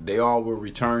Burks. They all will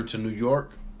return to New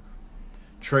York.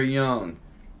 Trae Young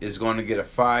is going to get a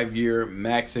 5-year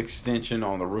max extension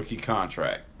on the rookie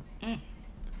contract.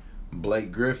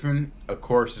 Blake Griffin, of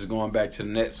course, is going back to the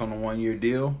Nets on a 1-year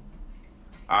deal.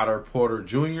 Otto Porter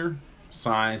Jr.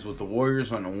 signs with the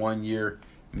Warriors on a 1-year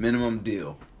minimum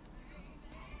deal.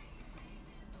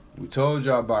 We told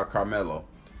y'all about Carmelo.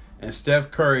 And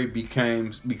Steph Curry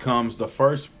becomes the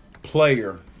first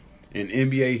player in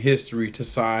NBA history to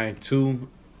sign two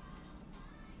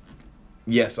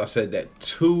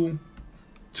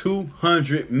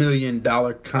 $200 million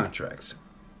contracts.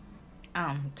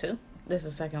 Two. This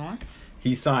is the second one.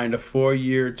 He signed a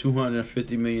 4-year,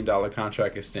 $250 million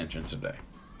contract extension today.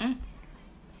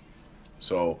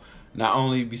 So, not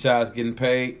only besides getting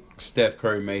paid, Steph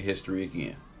Curry made history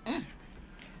again.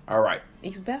 All right.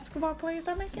 These basketball players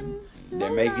are making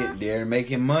money. They're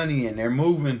making money, and they're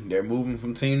moving. They're moving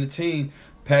from team to team.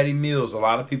 Patty Mills, a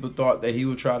lot of people thought that he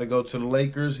would try to go to the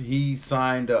Lakers. He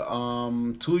signed a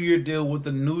 2-year deal with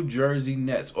the New Jersey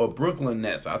Nets, or Brooklyn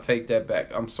Nets. I'll take that back.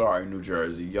 I'm sorry, New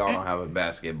Jersey. Y'all don't have a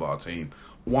basketball team.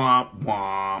 Womp,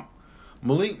 womp.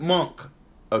 Malik Monk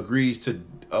agrees to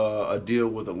a deal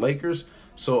with the Lakers.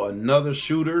 So another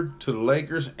shooter to the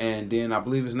Lakers. And then I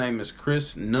believe his name is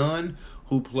Chris Nunn,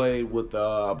 who played with,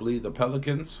 I believe, the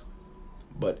Pelicans.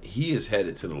 But he is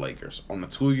headed to the Lakers on a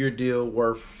 2-year deal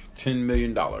worth $10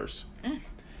 million.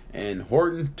 And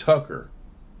Horton Tucker,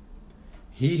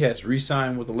 he has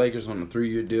re-signed with the Lakers on a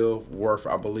 3-year deal worth,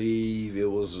 I believe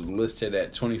it was listed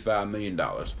at $25 million.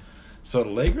 So the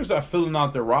Lakers are filling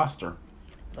out their roster.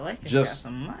 The Lakers got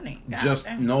some money.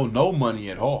 No money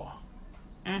at all.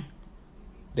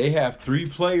 They have 3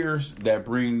 players that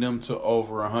bring them to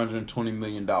over $120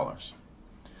 million.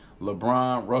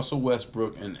 LeBron, Russell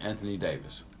Westbrook, and Anthony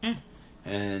Davis.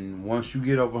 And once you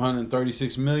get over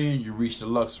 $136 million, you reach the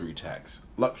luxury tax.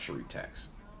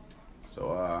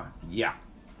 So, yeah.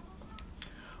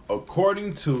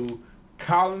 According to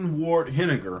Colin Ward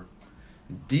Henniger,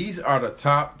 these are the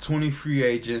top 20 free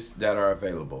agents that are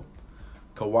available.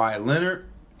 Kawhi Leonard,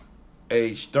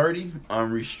 age 30,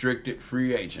 unrestricted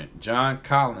free agent. John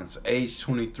Collins, age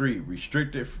 23,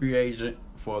 restricted free agent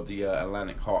for the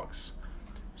Atlantic Hawks.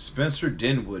 Spencer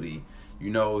Dinwiddie,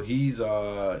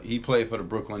 he played for the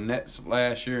Brooklyn Nets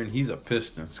last year, and he's a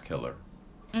Pistons killer.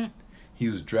 He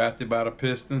was drafted by the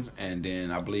Pistons and then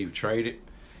I believe traded.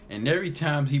 And every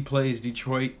time he plays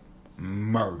Detroit,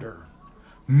 murder.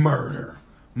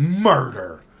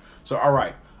 So, all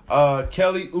right.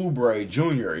 Kelly Oubre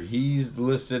Jr., he's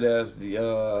listed as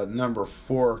the number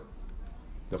 4,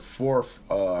 the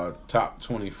 4th top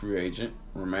 20 free agent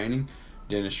remaining.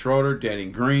 Dennis Schroeder, Danny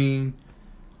Green,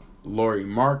 Lauri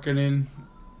Markkanen,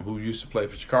 who used to play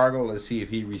for Chicago. Let's see if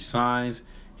he resigns.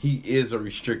 He is a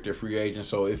restricted free agent,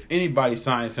 so if anybody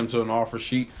signs him to an offer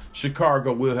sheet,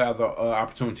 Chicago will have the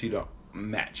opportunity to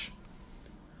match.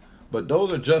 But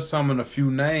those are just some of the few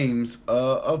names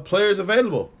of players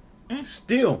available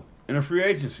still in a free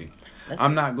agency.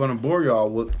 I'm not going to bore y'all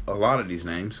with a lot of these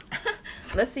names.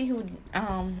 Let's see who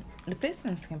the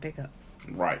Pistons can pick up.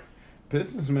 Right.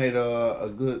 Pistons made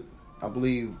a good, I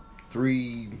believe,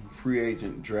 3 free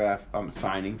agent draft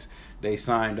signings. They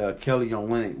signed Kelly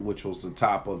Olynyk, which was the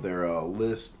top of their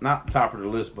list. Not top of the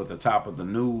list, but the top of the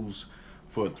news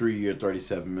for a 3-year,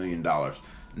 $37 million.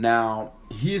 Now,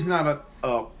 he's not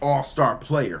a all-star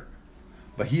player,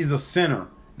 but he's a center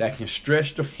that can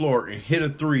stretch the floor and hit a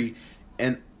three,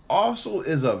 and also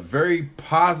is a very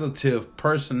positive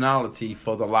personality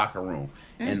for the locker room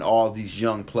and all these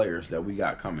young players that we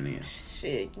got coming in.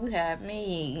 Shit, you have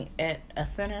me at a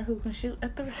center who can shoot a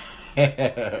three.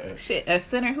 Shit, a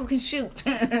center who can shoot.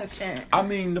 Shit. I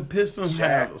mean, the Pistons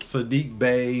have Sadiq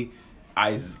Bey,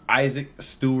 Isaac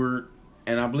Stewart,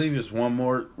 and I believe it's one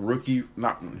more rookie,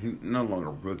 no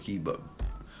longer rookie, but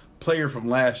player from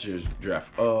last year's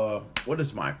draft. What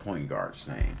is my point guard's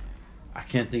name? I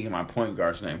can't think of my point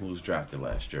guard's name who was drafted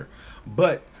last year.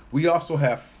 But we also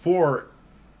have 4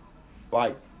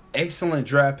 excellent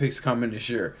draft picks coming this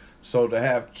year. So to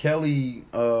have Kelly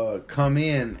come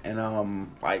in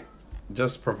and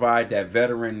just provide that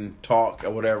veteran talk or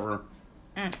whatever,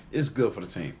 it's good for the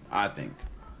team, I think.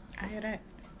 I hear that.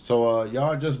 So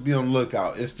y'all just be on the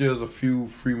lookout. It's still a few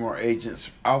free more agents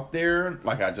out there,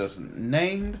 like I just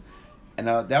named. And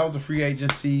that was a free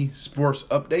agency sports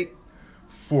update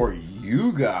for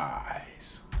you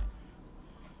guys.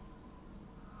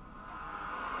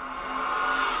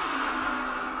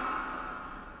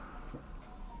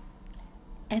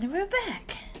 And we're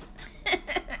back.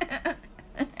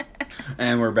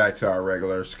 And we're back to our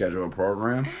regular scheduled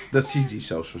program. The CG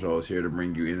Social Show is here to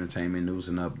bring you entertainment, news,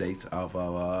 and updates of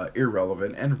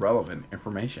irrelevant and relevant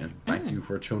information. Thank you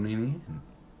for tuning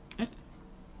in.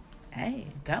 Hey,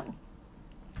 go.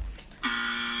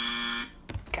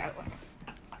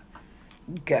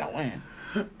 Going.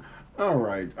 All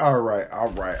right,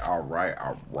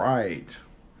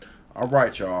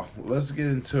 y'all. Let's get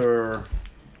into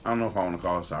I don't know if I want to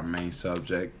call this our main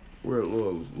subject. We're a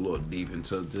little deep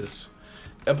into this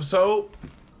episode.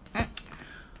 But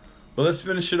let's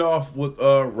finish it off with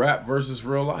rap versus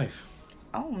real life.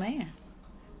 Oh man.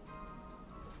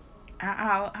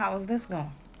 How is this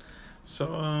going? So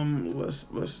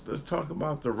let's talk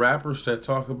about the rappers that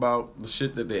talk about the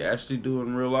shit that they actually do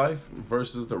in real life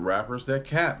versus the rappers that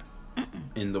cap.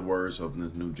 In the words of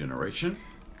the new generation.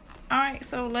 All right,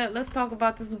 so let's talk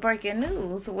about this breaking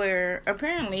news where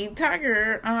apparently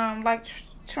Tiger likes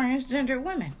transgender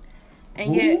women,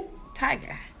 and yet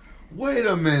Tiger. Wait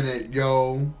a minute,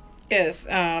 yo. Yes,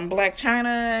 Black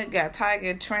China got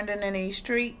Tiger trending in these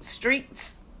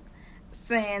streets,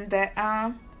 saying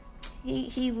that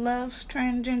he loves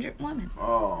transgender women.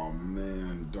 Oh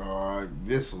man, dog,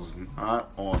 this was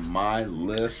not on my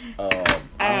list.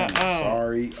 I'm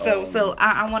sorry. So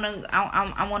I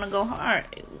wanna go hard.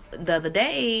 The other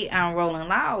day on Rolling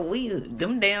Loud,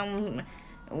 them damn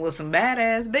was some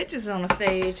badass bitches on the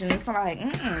stage, and it's like,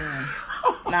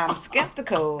 now I'm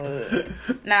skeptical.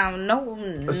 Now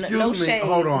no shade.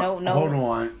 Hold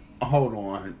on. Hold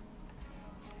on.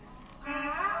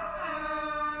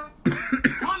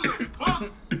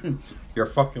 You're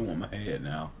fucking with my head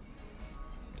now.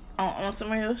 On some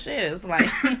real shit, it's like,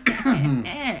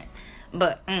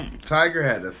 but Tiger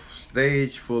had a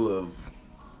stage full of.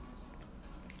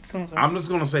 I'm just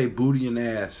gonna say booty and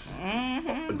ass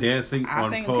dancing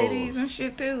on seen poles. Titties and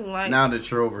shit too. Like now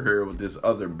that you're over here with this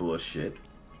other bullshit.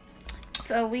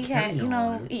 So we had,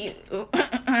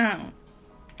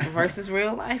 versus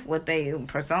real life. What they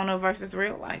persona versus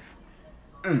real life.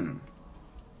 Damn,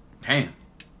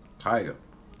 Tiger.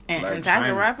 And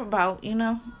Tiger rap about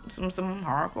some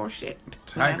hardcore shit.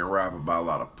 Tiger rap about a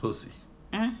lot of pussy.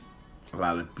 A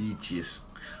lot of beaches.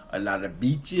 A lot of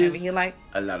beaches. Maybe you like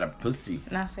a lot of pussy.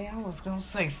 Now, see, I was gonna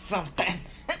say something.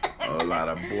 A lot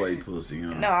of boy pussy.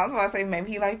 Huh? No, I was about to say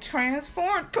maybe he like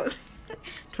transformed pussy.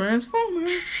 Transformers.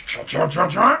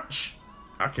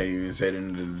 I can't even say the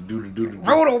do.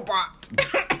 Rotobot.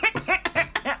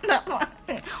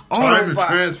 Time to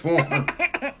transform.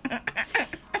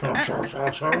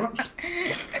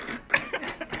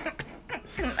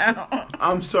 No.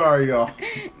 I'm sorry, y'all.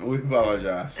 We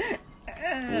apologize.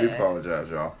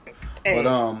 Y'all. Hey,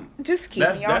 but just keep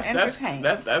y'all entertained.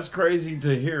 That's crazy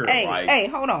to hear. Hey,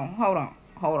 hold on.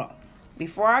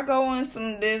 Before I go on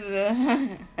some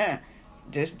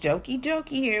just jokey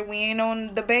here. We ain't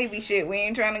on the baby shit. We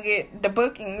ain't trying to get the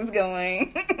bookings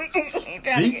going.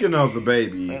 Speaking of the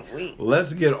baby,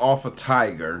 let's get off of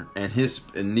Tiger and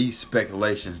these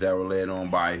speculations that were led on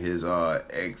by his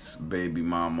ex baby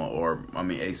mama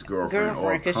ex girlfriend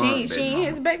or because she ain't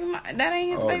his baby mama. That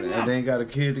ain't his baby mama. They ain't got a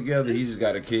kid together. He just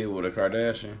got a kid with a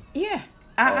Kardashian. Yeah,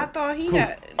 I thought he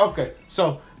got. Okay,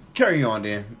 so carry on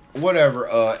then. Whatever,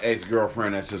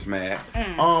 ex-girlfriend that's just mad.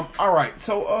 All right.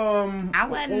 So, I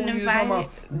wasn't invited.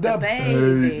 The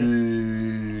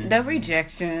baby. The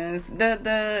rejections.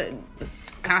 The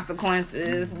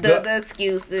consequences. The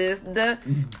excuses. The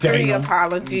 3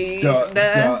 apologies.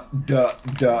 The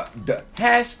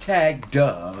hashtag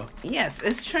duh. Yes,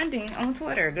 it's trending on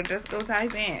Twitter. Just go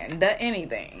type in the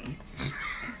anything.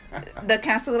 The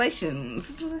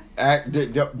cancellations.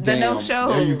 The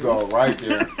no-shows. There you go, right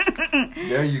there.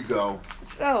 There you go.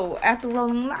 So, after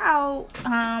Rolling Loud,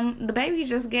 the baby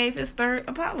just gave his 3rd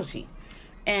apology.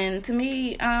 And to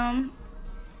me,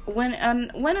 when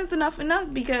is enough?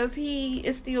 Because he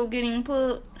is still getting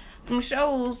put from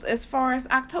shows as far as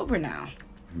October now.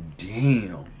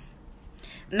 Damn.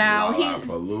 Now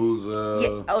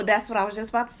Lollapalooza. Yeah, that's what I was just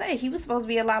about to say. He was supposed to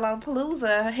be at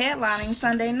Lollapalooza headlining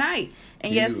Sunday night,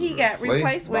 and yes, he got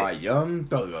replaced by with Young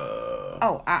Thug.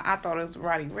 Oh, I thought it was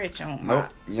Roddy Ricch on.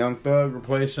 Nope, Young Thug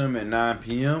replaced him at 9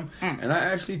 p.m. And I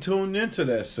actually tuned into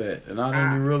that set, and I didn't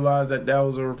even realize that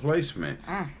was a replacement.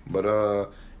 But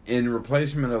in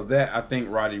replacement of that, I think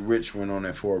Roddy Ricch went on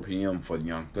at 4 p.m. for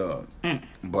Young Thug.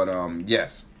 But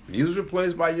yes, he was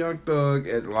replaced by Young Thug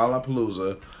at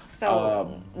Lollapalooza.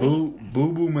 So Boo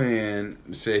Boo Man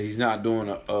said he's not doing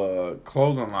a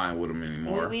clothing line with him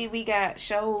anymore. We got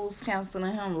shows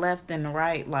canceling him left and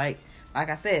right. Like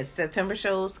I said, September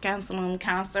shows canceling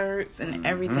concerts and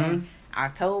everything.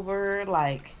 October,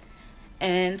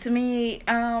 and to me,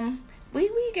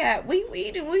 we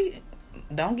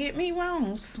don't get me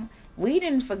wrong. We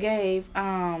didn't forgave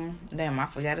damn, I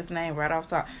forgot his name right off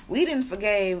top. We didn't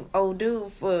forgave old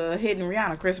dude for hitting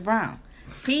Rihanna, Chris Brown.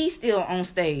 He's still on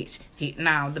stage.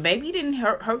 Now the baby didn't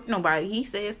hurt nobody. He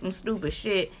said some stupid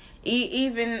shit.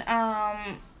 Even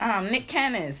Nick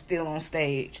Cannon is still on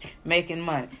stage making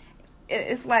money.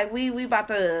 It's like we about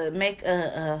to make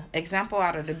a example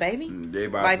out of the baby. They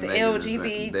about like to the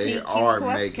make LGBTQ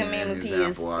plus community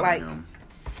is like.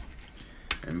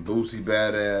 And Boosie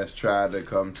Badass tried to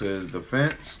come to his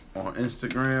defense on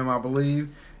Instagram, I believe.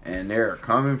 And they're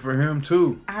coming for him,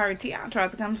 too. I heard T.I.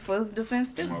 tried to come for his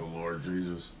defense, too. Oh, Lord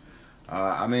Jesus.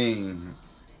 I mean,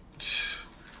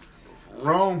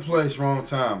 wrong place, wrong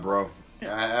time, bro.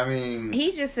 I mean...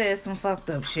 He just said some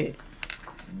fucked up shit.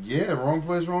 Yeah, wrong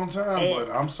place, wrong time. But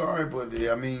I'm sorry, but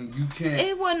I mean, you can't...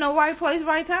 It wasn't no right place,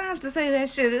 right time to say that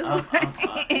shit.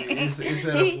 It's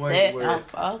at a point said where... some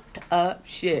fucked up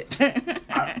shit.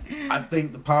 I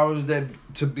think the powers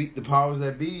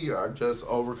that be are just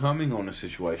overcoming on the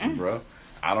situation, bro.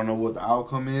 I don't know what the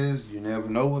outcome is. You never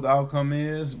know what the outcome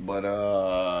is, but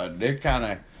they're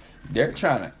trying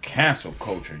to cancel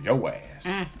culture your ass.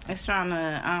 It's trying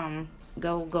to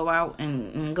go out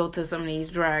and go to some of these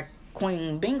drag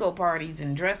queen bingo parties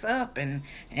and dress up and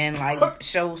like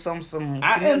show some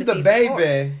I am the baby.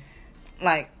 Support.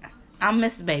 Like I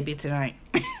miss baby tonight.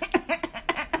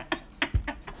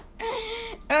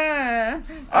 I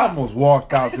almost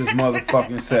walked out this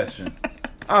motherfucking session.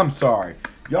 I'm sorry.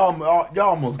 Y'all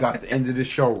almost got the end of this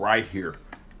show right here.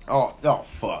 Oh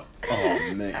fuck.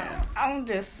 Oh man. I'm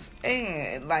just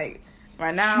saying, like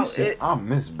right now. She said, I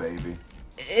miss baby.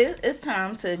 It's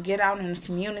time to get out in the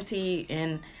community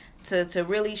and to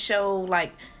really show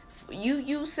like.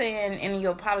 You saying in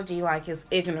your apology like it's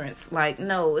ignorance. Like,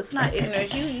 no, it's not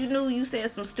ignorance. You knew you said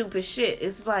some stupid shit.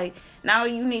 It's like, now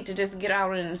you need to just get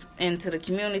out into the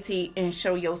community and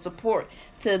show your support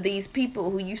to these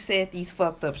people who you said these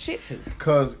fucked up shit to.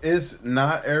 Because it's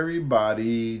not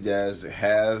everybody that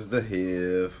has the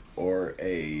HIV or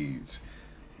AIDS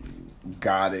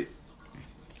got it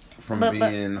from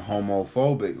being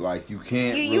homophobic. Like, you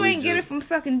can't you ain't get it from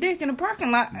sucking dick in the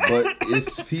parking lot. But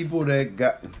it's people that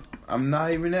got... I'm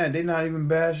not even that. They not even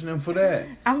bashing him for that.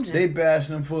 They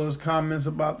bashing him for his comments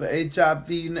about the HIV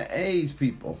and the AIDS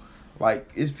people. Like,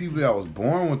 it's people that was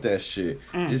born with that shit.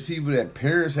 It's people that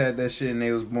parents had that shit and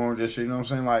they was born with that shit. You know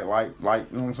what I'm saying? Like,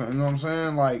 you know what I'm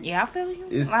saying? Like, yeah, I feel you.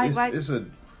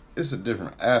 It's a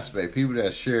different aspect. People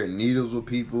that shared needles with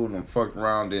people and them fucked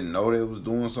around, didn't know they was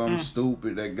doing something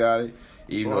stupid that got it.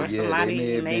 Even or though,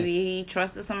 somebody maybe he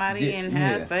trusted somebody and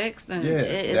had sex, and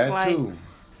it's that like. Too.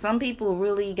 Some people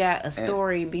really got a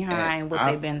story behind what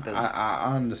they've been through.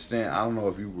 I understand. I don't know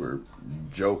if you were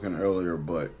joking earlier,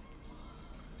 but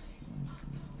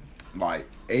like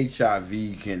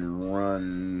HIV can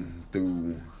run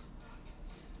through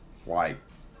like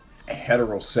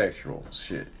heterosexual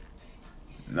shit,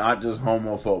 not just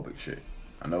homophobic shit.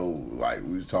 I know, like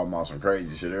we was talking about some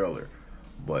crazy shit earlier,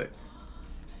 but.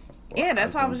 Yeah,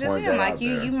 that's what I was just saying. Like,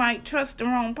 you might trust the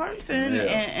wrong person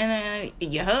and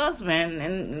your husband,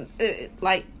 and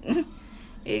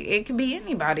it could be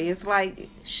anybody. It's like,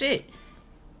 shit.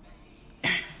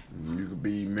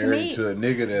 married to a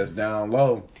nigga that's down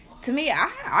low. To me,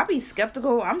 I be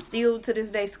skeptical. I'm still to this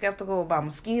day skeptical about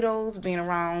mosquitoes being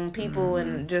around people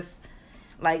and just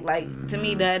like to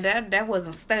me that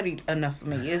wasn't studied enough for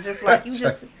me. It's just like you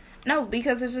just no,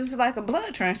 because it's just like a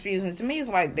blood transfusion. To me, it's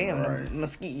like damn,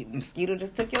 the mosquito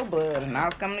just took your blood and now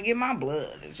it's coming to get my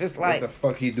blood. It's just like what the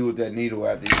fuck he do with that needle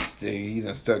after he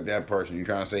done stuck that person? You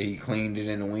trying to say he cleaned it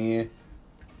in the wind?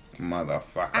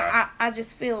 Motherfucker. I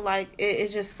just feel like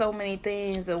it's just so many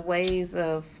things of ways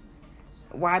of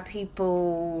why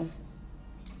people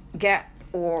get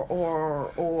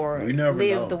or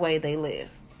live the way they live.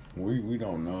 We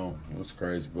don't know. It's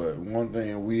crazy, but one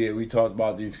thing we talked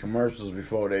about these commercials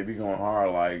before, they be going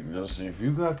hard like, just if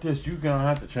you got this, you gonna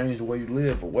have to change the way you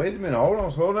live. But wait a minute, hold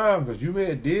on, slow down, because you may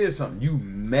have did something. You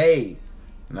may.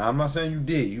 Now I'm not saying you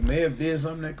did. You may have did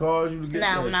something that caused you to get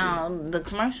that shit. The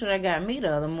commercial that got me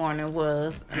the other morning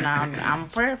was, now I'm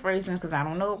paraphrasing because I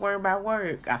don't know it word by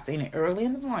word. I seen it early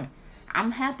in the morning.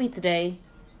 I'm happy today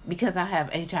because I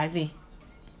have HIV.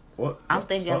 What? I'm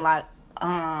thinking like,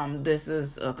 this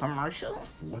is a commercial.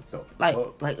 What the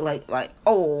fuck? Like,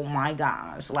 oh my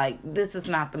gosh. Like, this is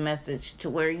not the message to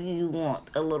where you want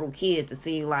a little kid to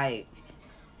see, like,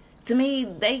 to me,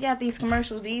 they got these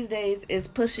commercials these days is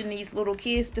pushing these little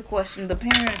kids to question the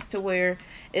parents to where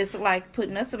it's like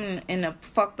putting us in a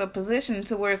fucked up position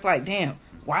to where it's like, damn,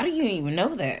 why do you even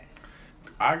know that?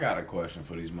 I got a question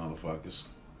for these motherfuckers.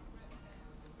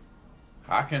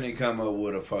 How can they come up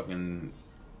with a fucking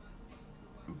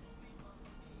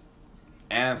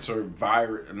answer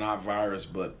not virus,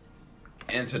 but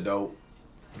antidote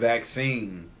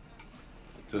vaccine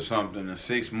to something in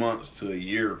 6 months to a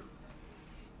year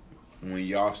when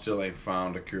y'all still ain't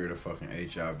found a cure to fucking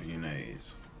HIV and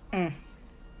AIDS?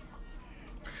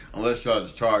 Unless y'all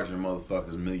just charging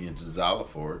motherfuckers millions of dollars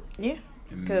for it. Yeah.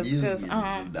 Because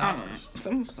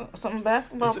some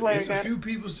basketball players. It's a few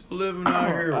people still living out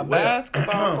here. A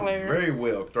basketball player. Very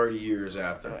well, 30 years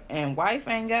after. And wife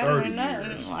ain't got her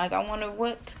nothing. Years. Like, I wonder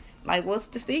what's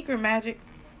the secret, Magic?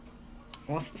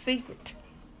 What's the secret?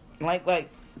 Like,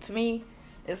 to me,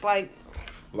 it's like.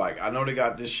 Like, I know they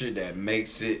got this shit that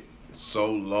makes it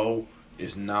so low,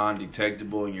 it's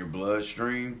non-detectable in your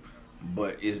bloodstream.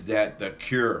 But is that the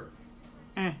cure?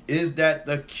 Is that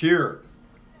the cure?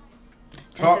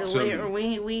 Talk to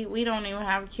me. We don't even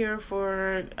have a cure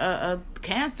for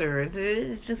cancer.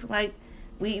 It's just like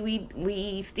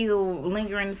we still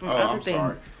lingering from other things.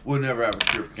 Sorry. We'll never have a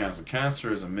cure for cancer.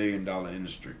 Cancer is $1 million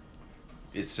industry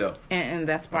itself, and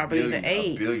that's probably the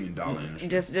AIDS. $1 billion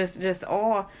industry. Just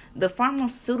all the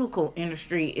pharmaceutical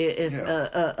industry is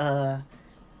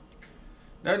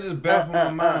That just baffles my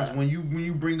mind when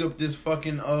you bring up this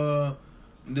fucking COVID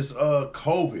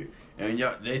and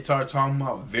they start talking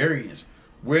about variants.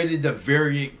 Where did the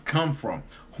variant come from?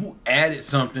 Who added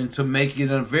something to make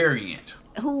it a variant?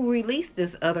 Who released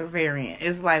this other variant?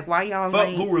 It's like, why y'all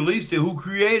who released it? Who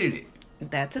created it?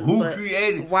 That too. Who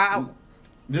created it? Why?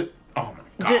 Oh my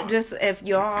God. Just if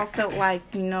y'all felt like,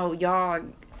 y'all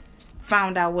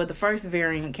found out where the first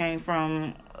variant came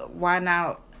from, why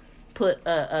not put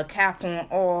a cap on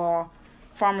all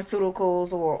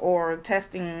pharmaceuticals or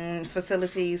testing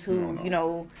facilities who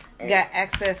got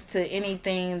access to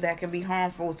anything that can be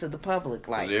harmful to the public?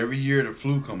 Like, every year the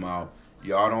flu come out,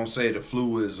 y'all don't say the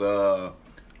flu is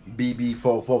BB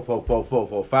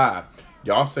 4444445.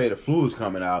 Y'all say the flu is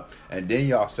coming out, and then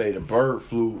y'all say the bird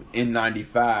flu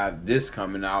N95 this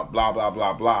coming out, blah blah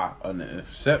blah blah, an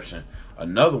exception.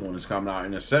 Another one is coming out,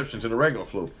 an exception to the regular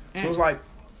flu. So it's like,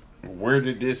 where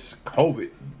did this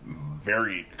COVID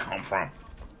variant come from?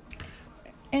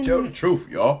 And tell the truth,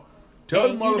 y'all. Tell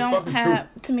the motherfucking truth.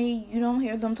 To me, you don't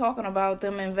hear them talking about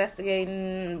them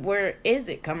investigating where is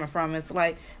it coming from. It's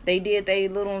like they did their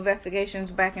little investigations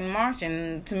back in March,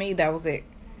 and to me, that was it.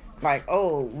 Like,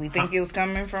 oh, we think it was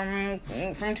coming from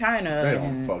China. They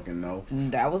don't fucking know.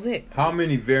 That was it. How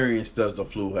many variants does the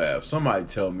flu have? Somebody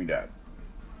tell me that.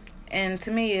 And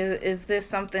to me, is this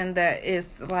something that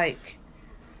is like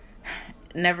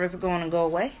never is going to go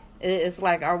away? It's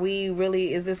like,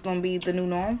 is this going to be the new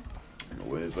norm?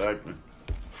 No, exactly.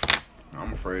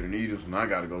 I'm afraid of needles, and I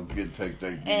got to go take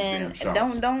damn shots.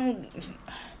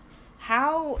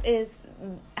 How is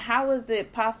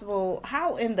it possible?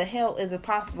 How in the hell is it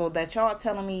possible that y'all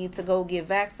telling me to go get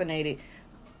vaccinated,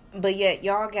 but yet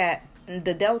y'all got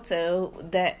the Delta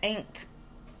that ain't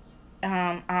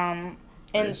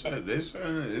they said it's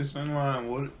in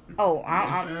line with it. Oh,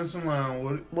 it's in line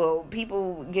with it. Well,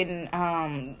 people getting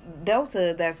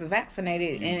Delta that's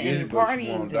vaccinated in parties.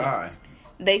 But you won't die.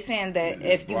 they saying that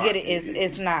if you get it,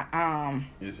 it's not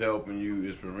It's helping you.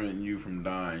 It's preventing you from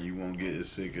dying. You won't get as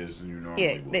sick as you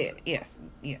normally would. Yes,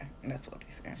 that's what they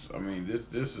saying. So, I mean, this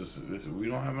we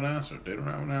don't have an answer. They don't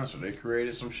have an answer. They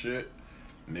created some shit,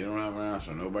 and they don't have an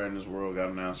answer. Nobody in this world got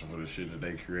an answer for the shit that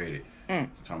they created.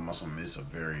 Talking about something,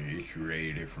 it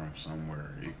created it from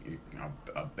somewhere.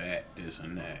 A bat, this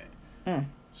and that.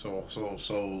 So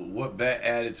what bat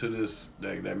added to this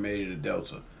that made it a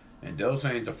Delta? And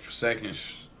Delta ain't the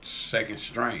second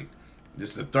strain.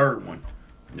 This is the third one.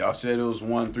 Y'all said it was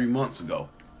 1 3 months ago.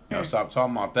 Y'all stopped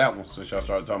talking about that one since y'all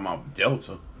started talking about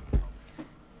Delta.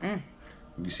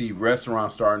 You see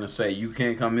restaurants starting to say you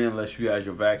can't come in unless you have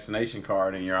your vaccination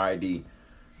card and your ID.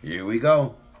 Here we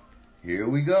go.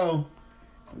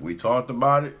 We talked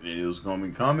about it. It was going to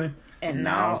be coming. And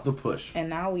now's the push. And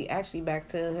now we actually back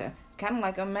to kind of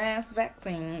like a mass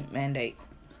vaccine mandate.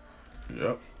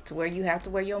 Yep. To where you have to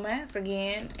wear your mask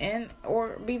again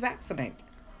or be vaccinated.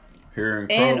 Here in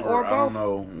Kroger, I don't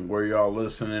know where y'all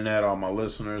listening at, all my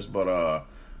listeners, but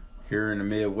here in the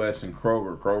Midwest in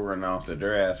Kroger announced that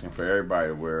they're asking for everybody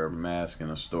to wear a mask in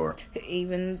the store.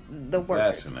 Even the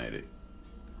workers.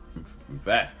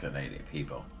 Vaccinated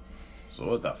people. So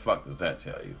what the fuck does that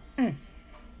tell you?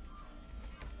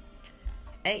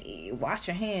 Hey, wash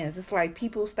your hands. It's like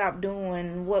people stop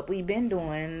doing what we've been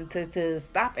doing to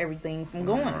stop everything from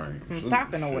going, from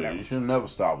stopping or whatever. You should never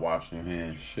stop washing your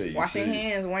hands. Washing your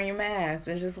hands, wearing your mask.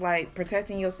 It's just like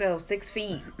protecting yourself 6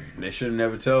 feet. They should have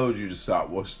never told you to start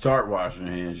washing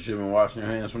your hands. You should have been washing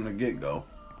your hands from the get-go.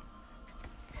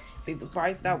 People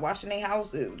probably stop washing their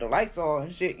houses. The lights on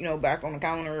and shit, back on the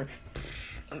counter.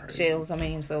 Shelves,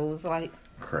 so it's like...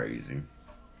 Crazy.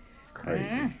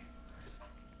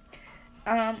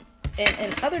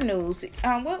 In other news,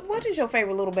 what is your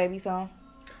favorite Little Baby song?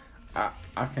 I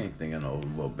can't think of no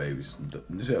Little Baby.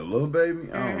 You said Little Baby?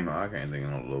 I don't know. I can't think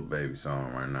of no Little Baby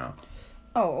song right now.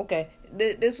 Oh, okay.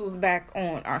 This was back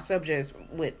on our subjects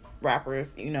with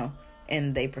rappers,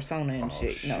 and they persona and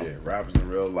shit. Shit, rappers in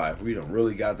real life. We done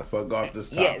really got the fuck off this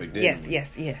topic, didn't we?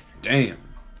 Yes. Damn.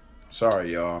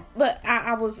 Sorry, y'all. But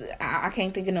I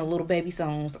can't think of no Little Baby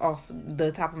songs off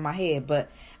the top of my head. But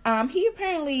he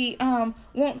apparently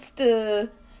wants to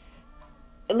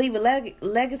leave a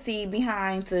legacy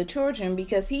behind to children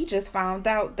because he just found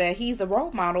out that he's a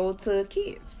role model to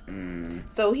kids.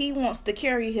 So he wants to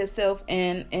carry himself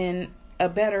in a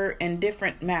better and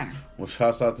different manner. Well,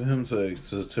 shouts out to him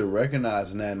to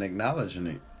recognizing that and acknowledging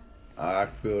it. I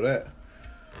can feel that.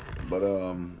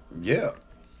 But yeah.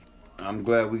 I'm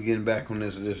glad we're getting back on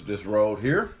this road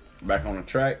here. Back on the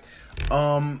track.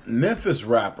 Memphis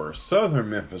rapper,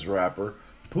 Southern Memphis rapper,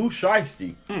 Pooh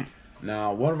Shiesty.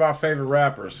 Now, one of our favorite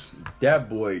rappers, that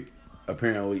boy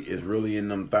apparently is really in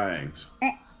them things.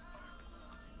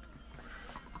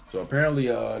 So apparently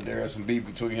there is some beef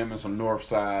between him and some North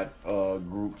Side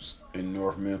groups in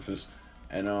North Memphis.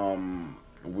 And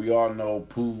we all know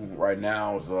Pooh right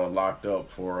now is locked up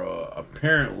for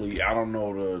apparently, I don't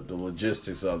know the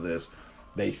logistics of this.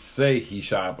 They say he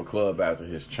shot up a club after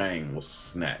his chain was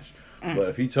snatched. But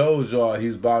if he told y'all he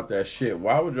was about that shit,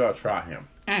 why would y'all try him?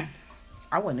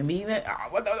 I wouldn't be even.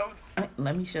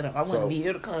 Let me shut up. I wouldn't be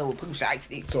at the club with Pooh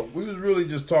Shiesty. So we was really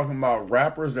just talking about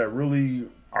rappers that really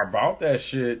are about that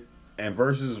shit, and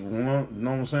versus one. You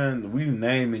know what I'm saying? We didn't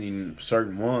name any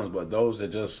certain ones, but those that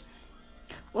just.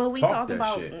 Well, we talked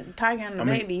about shit. Tiger and the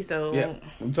Baby, so yeah,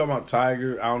 we talk about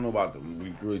Tiger. I don't know about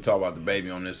we really talk about the Baby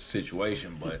on this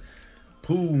situation, but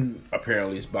Pooh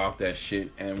apparently is about that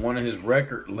shit, and one of his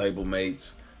record label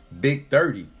mates, Big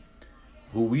 30,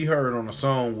 who we heard on a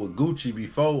song with Gucci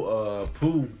before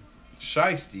Pooh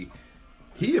Shiesty,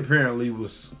 he apparently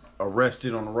was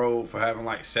arrested on the road for having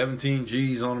like 17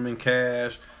 G's on him in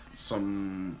cash,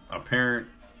 some apparent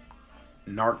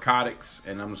narcotics,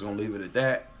 and I'm just gonna leave it at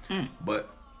that. But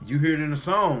you hear it in the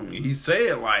song, he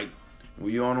said like,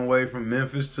 we on the way from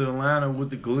Memphis to Atlanta with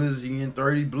the glizzy and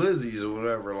 30 blizzies or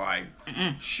whatever. Like,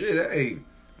 shit, hey,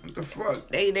 what the fuck?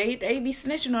 They be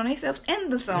snitching on themselves in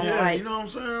the song. Yeah, like, you know what I'm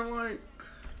saying? Like,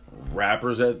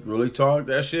 rappers that really talk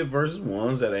that shit versus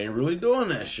ones that ain't really doing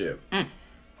that shit.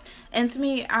 And to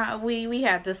me, we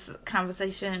had this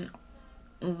conversation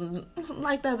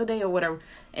like the other day or whatever,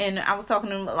 and I was talking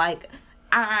to him like,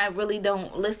 I really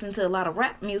don't listen to a lot of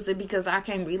rap music because I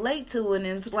can't relate to it, and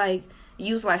it's like,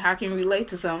 you was like, how can you relate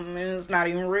to something and it's not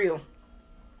even real?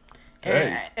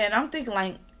 And I'm thinking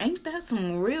like, ain't that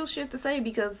some real shit to say?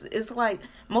 Because it's like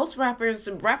most rappers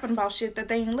rapping about shit that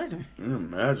they ain't living. You're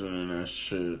imagining that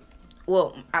shit.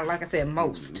 Well, like I said,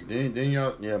 most. Then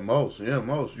y'all, most.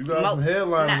 You got some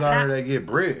headliners out here that get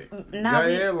bread.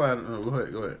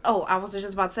 Headliners. Go ahead. Oh, I was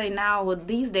just about to say, now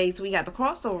these days we got the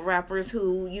crossover rappers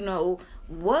who,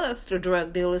 was the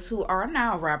drug dealers who are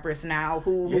now rappers now,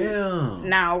 who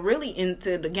now really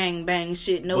into the gangbang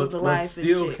shit, know the life and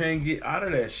shit. Still can't get out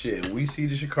of that shit. We see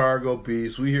the Chicago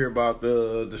piece. We hear about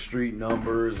the street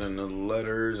numbers and the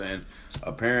letters, and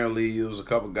apparently it was a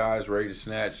couple guys ready to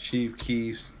snatch Chief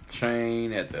Keef's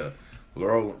chain at the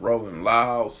Rolling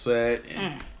Loud set.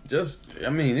 And it's rough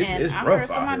out here. I heard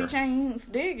somebody chains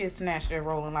did get snatched at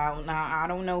Rolling Loud. Now, I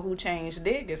don't know who chains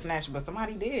did get snatched, but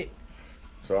somebody did.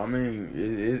 So,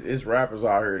 it's rappers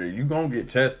out here that you gonna get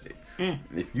tested.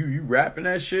 If you rapping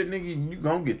that shit, nigga, you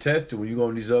gonna get tested when you go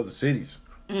in these other cities.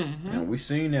 Mm-hmm. And we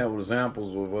seen that with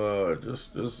examples of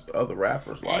just other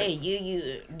rappers. Like, hey,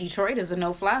 you Detroit is a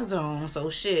no-fly zone, so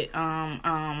shit.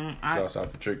 Shouts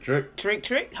out to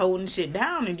Trick holding shit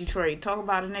down in Detroit. Talk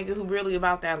about a nigga who really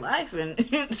about that life and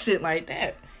shit like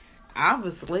that.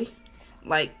 Obviously,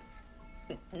 like,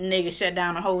 nigga shut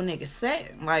down a whole nigga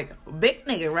set, like big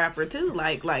nigga rapper too,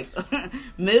 like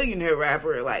millionaire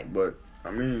rapper, like. But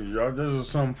y'all, this is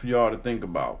something for y'all to think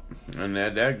about, and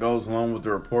that goes along with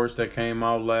the reports that came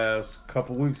out last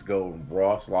couple weeks ago.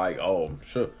 Ross like, oh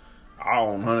shit, I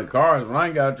own 100 cars, but I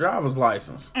ain't got a driver's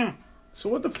license. So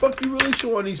what the fuck you really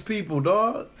showing these people,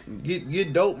 dog?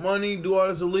 Get dope money, do all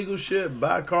this illegal shit,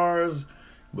 buy cars,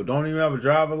 but don't even have a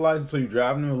driver's license, so you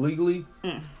driving them illegally.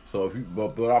 So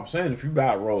but I'm saying, if you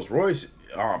buy a Rolls Royce,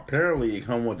 apparently it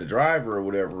come with the driver or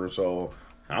whatever. So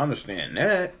I understand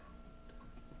that,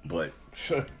 but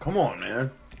come on,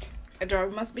 man. A driver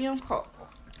must be on call.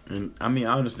 And I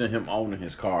understand him owning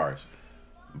his cars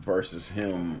versus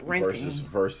him renting.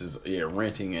 versus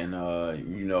renting and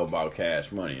about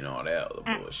Cash Money and all that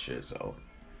other bullshit. So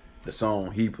the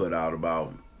song he put out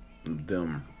about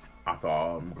them, I thought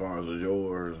all them cars was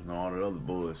yours and all that other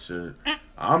bullshit.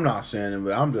 I'm not saying it,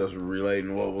 but I'm just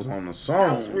relating what was on the song.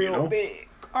 Car was real big.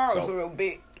 Car was real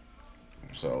big.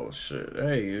 So shit,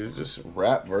 hey, it's just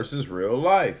rap versus real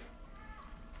life.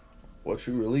 What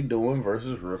you really doing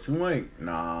versus what you ain't.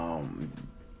 Nah,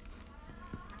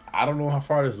 I don't know how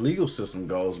far this legal system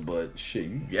goes, but shit,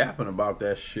 you yapping about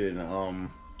that shit.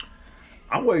 I'm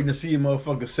waiting to see a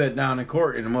motherfucker sit down in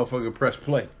court and the motherfucker press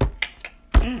play.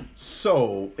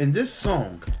 So, in this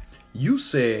song, you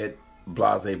said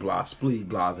blase blah splee,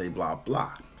 blase blah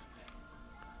blah.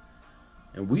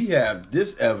 And we have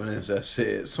this evidence that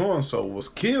said so-and-so was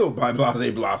killed by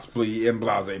blase blah splee and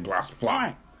blase blah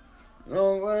splah. You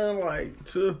know what I'm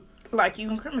saying? Like you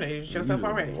incriminated yourself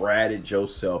already. Ratted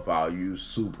yourself out, you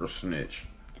super snitch.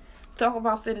 Talk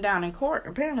about sitting down in court.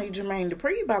 Apparently Jermaine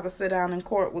Dupri about to sit down in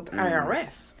court with the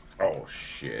IRS. Oh,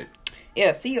 shit.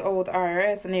 Yeah, CEO of the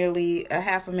IRS nearly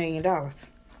 $500,000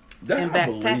 in back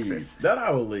taxes. That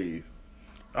I believe.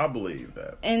 I believe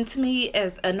that. And to me,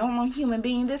 as a normal human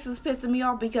being, this is pissing me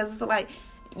off because it's like,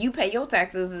 you pay your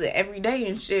taxes every day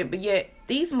and shit, but yet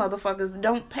these motherfuckers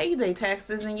don't pay their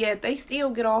taxes, and yet they still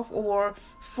get off, or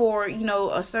for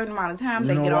a certain amount of time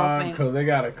they get off. Because they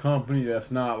got a company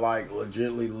that's not like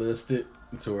legitly listed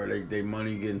to where they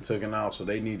money getting taken out, so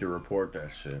they need to report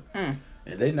that shit, and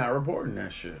they not reporting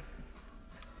that shit.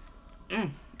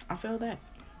 I feel that.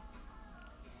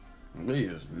 They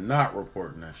is not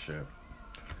reporting that shit.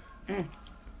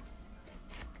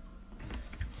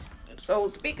 So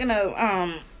speaking of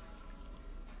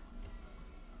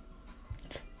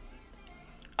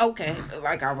okay,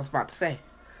 like I was about to say,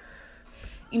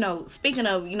 speaking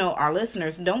of our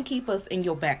listeners, don't keep us in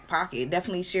your back pocket.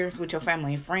 Definitely share us with your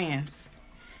family and friends.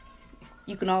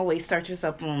 You can always search us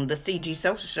up on the CG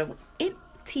Social Show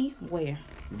anywhere.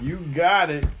 You got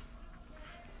it.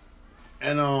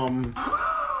 And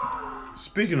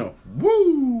speaking of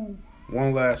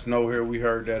one last note here, we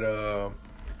heard that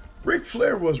Ric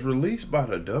Flair was released by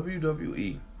the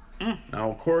WWE. Now,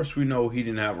 of course, we know he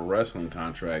didn't have a wrestling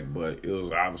contract, but it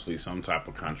was obviously some type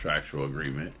of contractual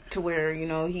agreement. To where,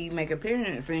 he make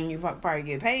appearance and you probably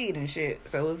get paid and shit.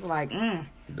 So it's like,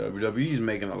 WWE's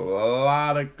making a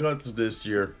lot of cuts this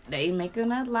year. They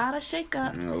making a lot of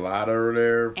shakeups. And a lot of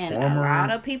their and a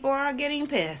lot of people are getting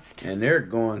pissed. And they're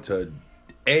going to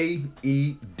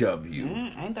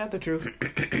AEW. Ain't that the truth?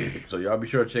 So y'all be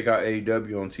sure to check out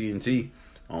AEW on TNT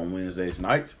on Wednesdays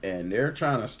nights, and they're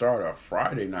trying to start a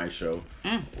Friday night show,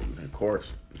 of course,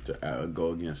 to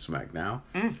go against SmackDown.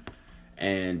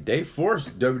 And they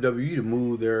forced WWE to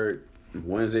move their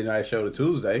Wednesday night show to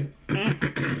Tuesday.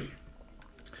 I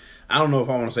don't know if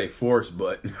I want to say forced,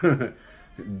 but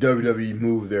WWE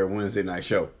moved their Wednesday night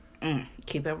show.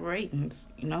 Keep up ratings,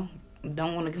 Don't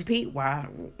want to compete, why?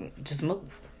 Just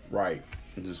move. Right.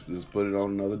 Just put it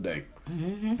on another day.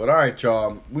 Mm-hmm. But all right,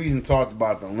 y'all. We even talked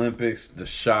about the Olympics, the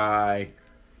Shy,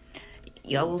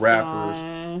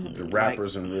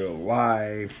 rappers in real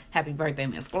life. Happy birthday,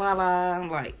 Miss Lala.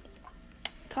 Like,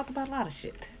 talked about a lot of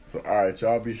shit. So, all right,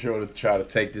 y'all be sure to try to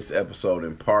take this episode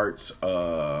in parts.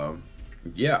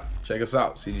 Yeah, check us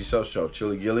out. CG Social,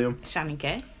 Chili Gilliam. Shawnee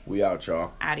K. We out,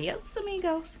 y'all. Adios,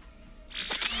 amigos.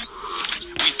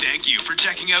 We thank you for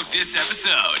checking out this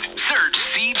episode. Search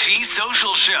CG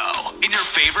Social Show in your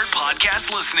favorite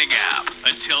podcast listening app.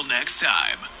 Until next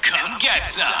time, come get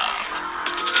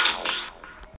some.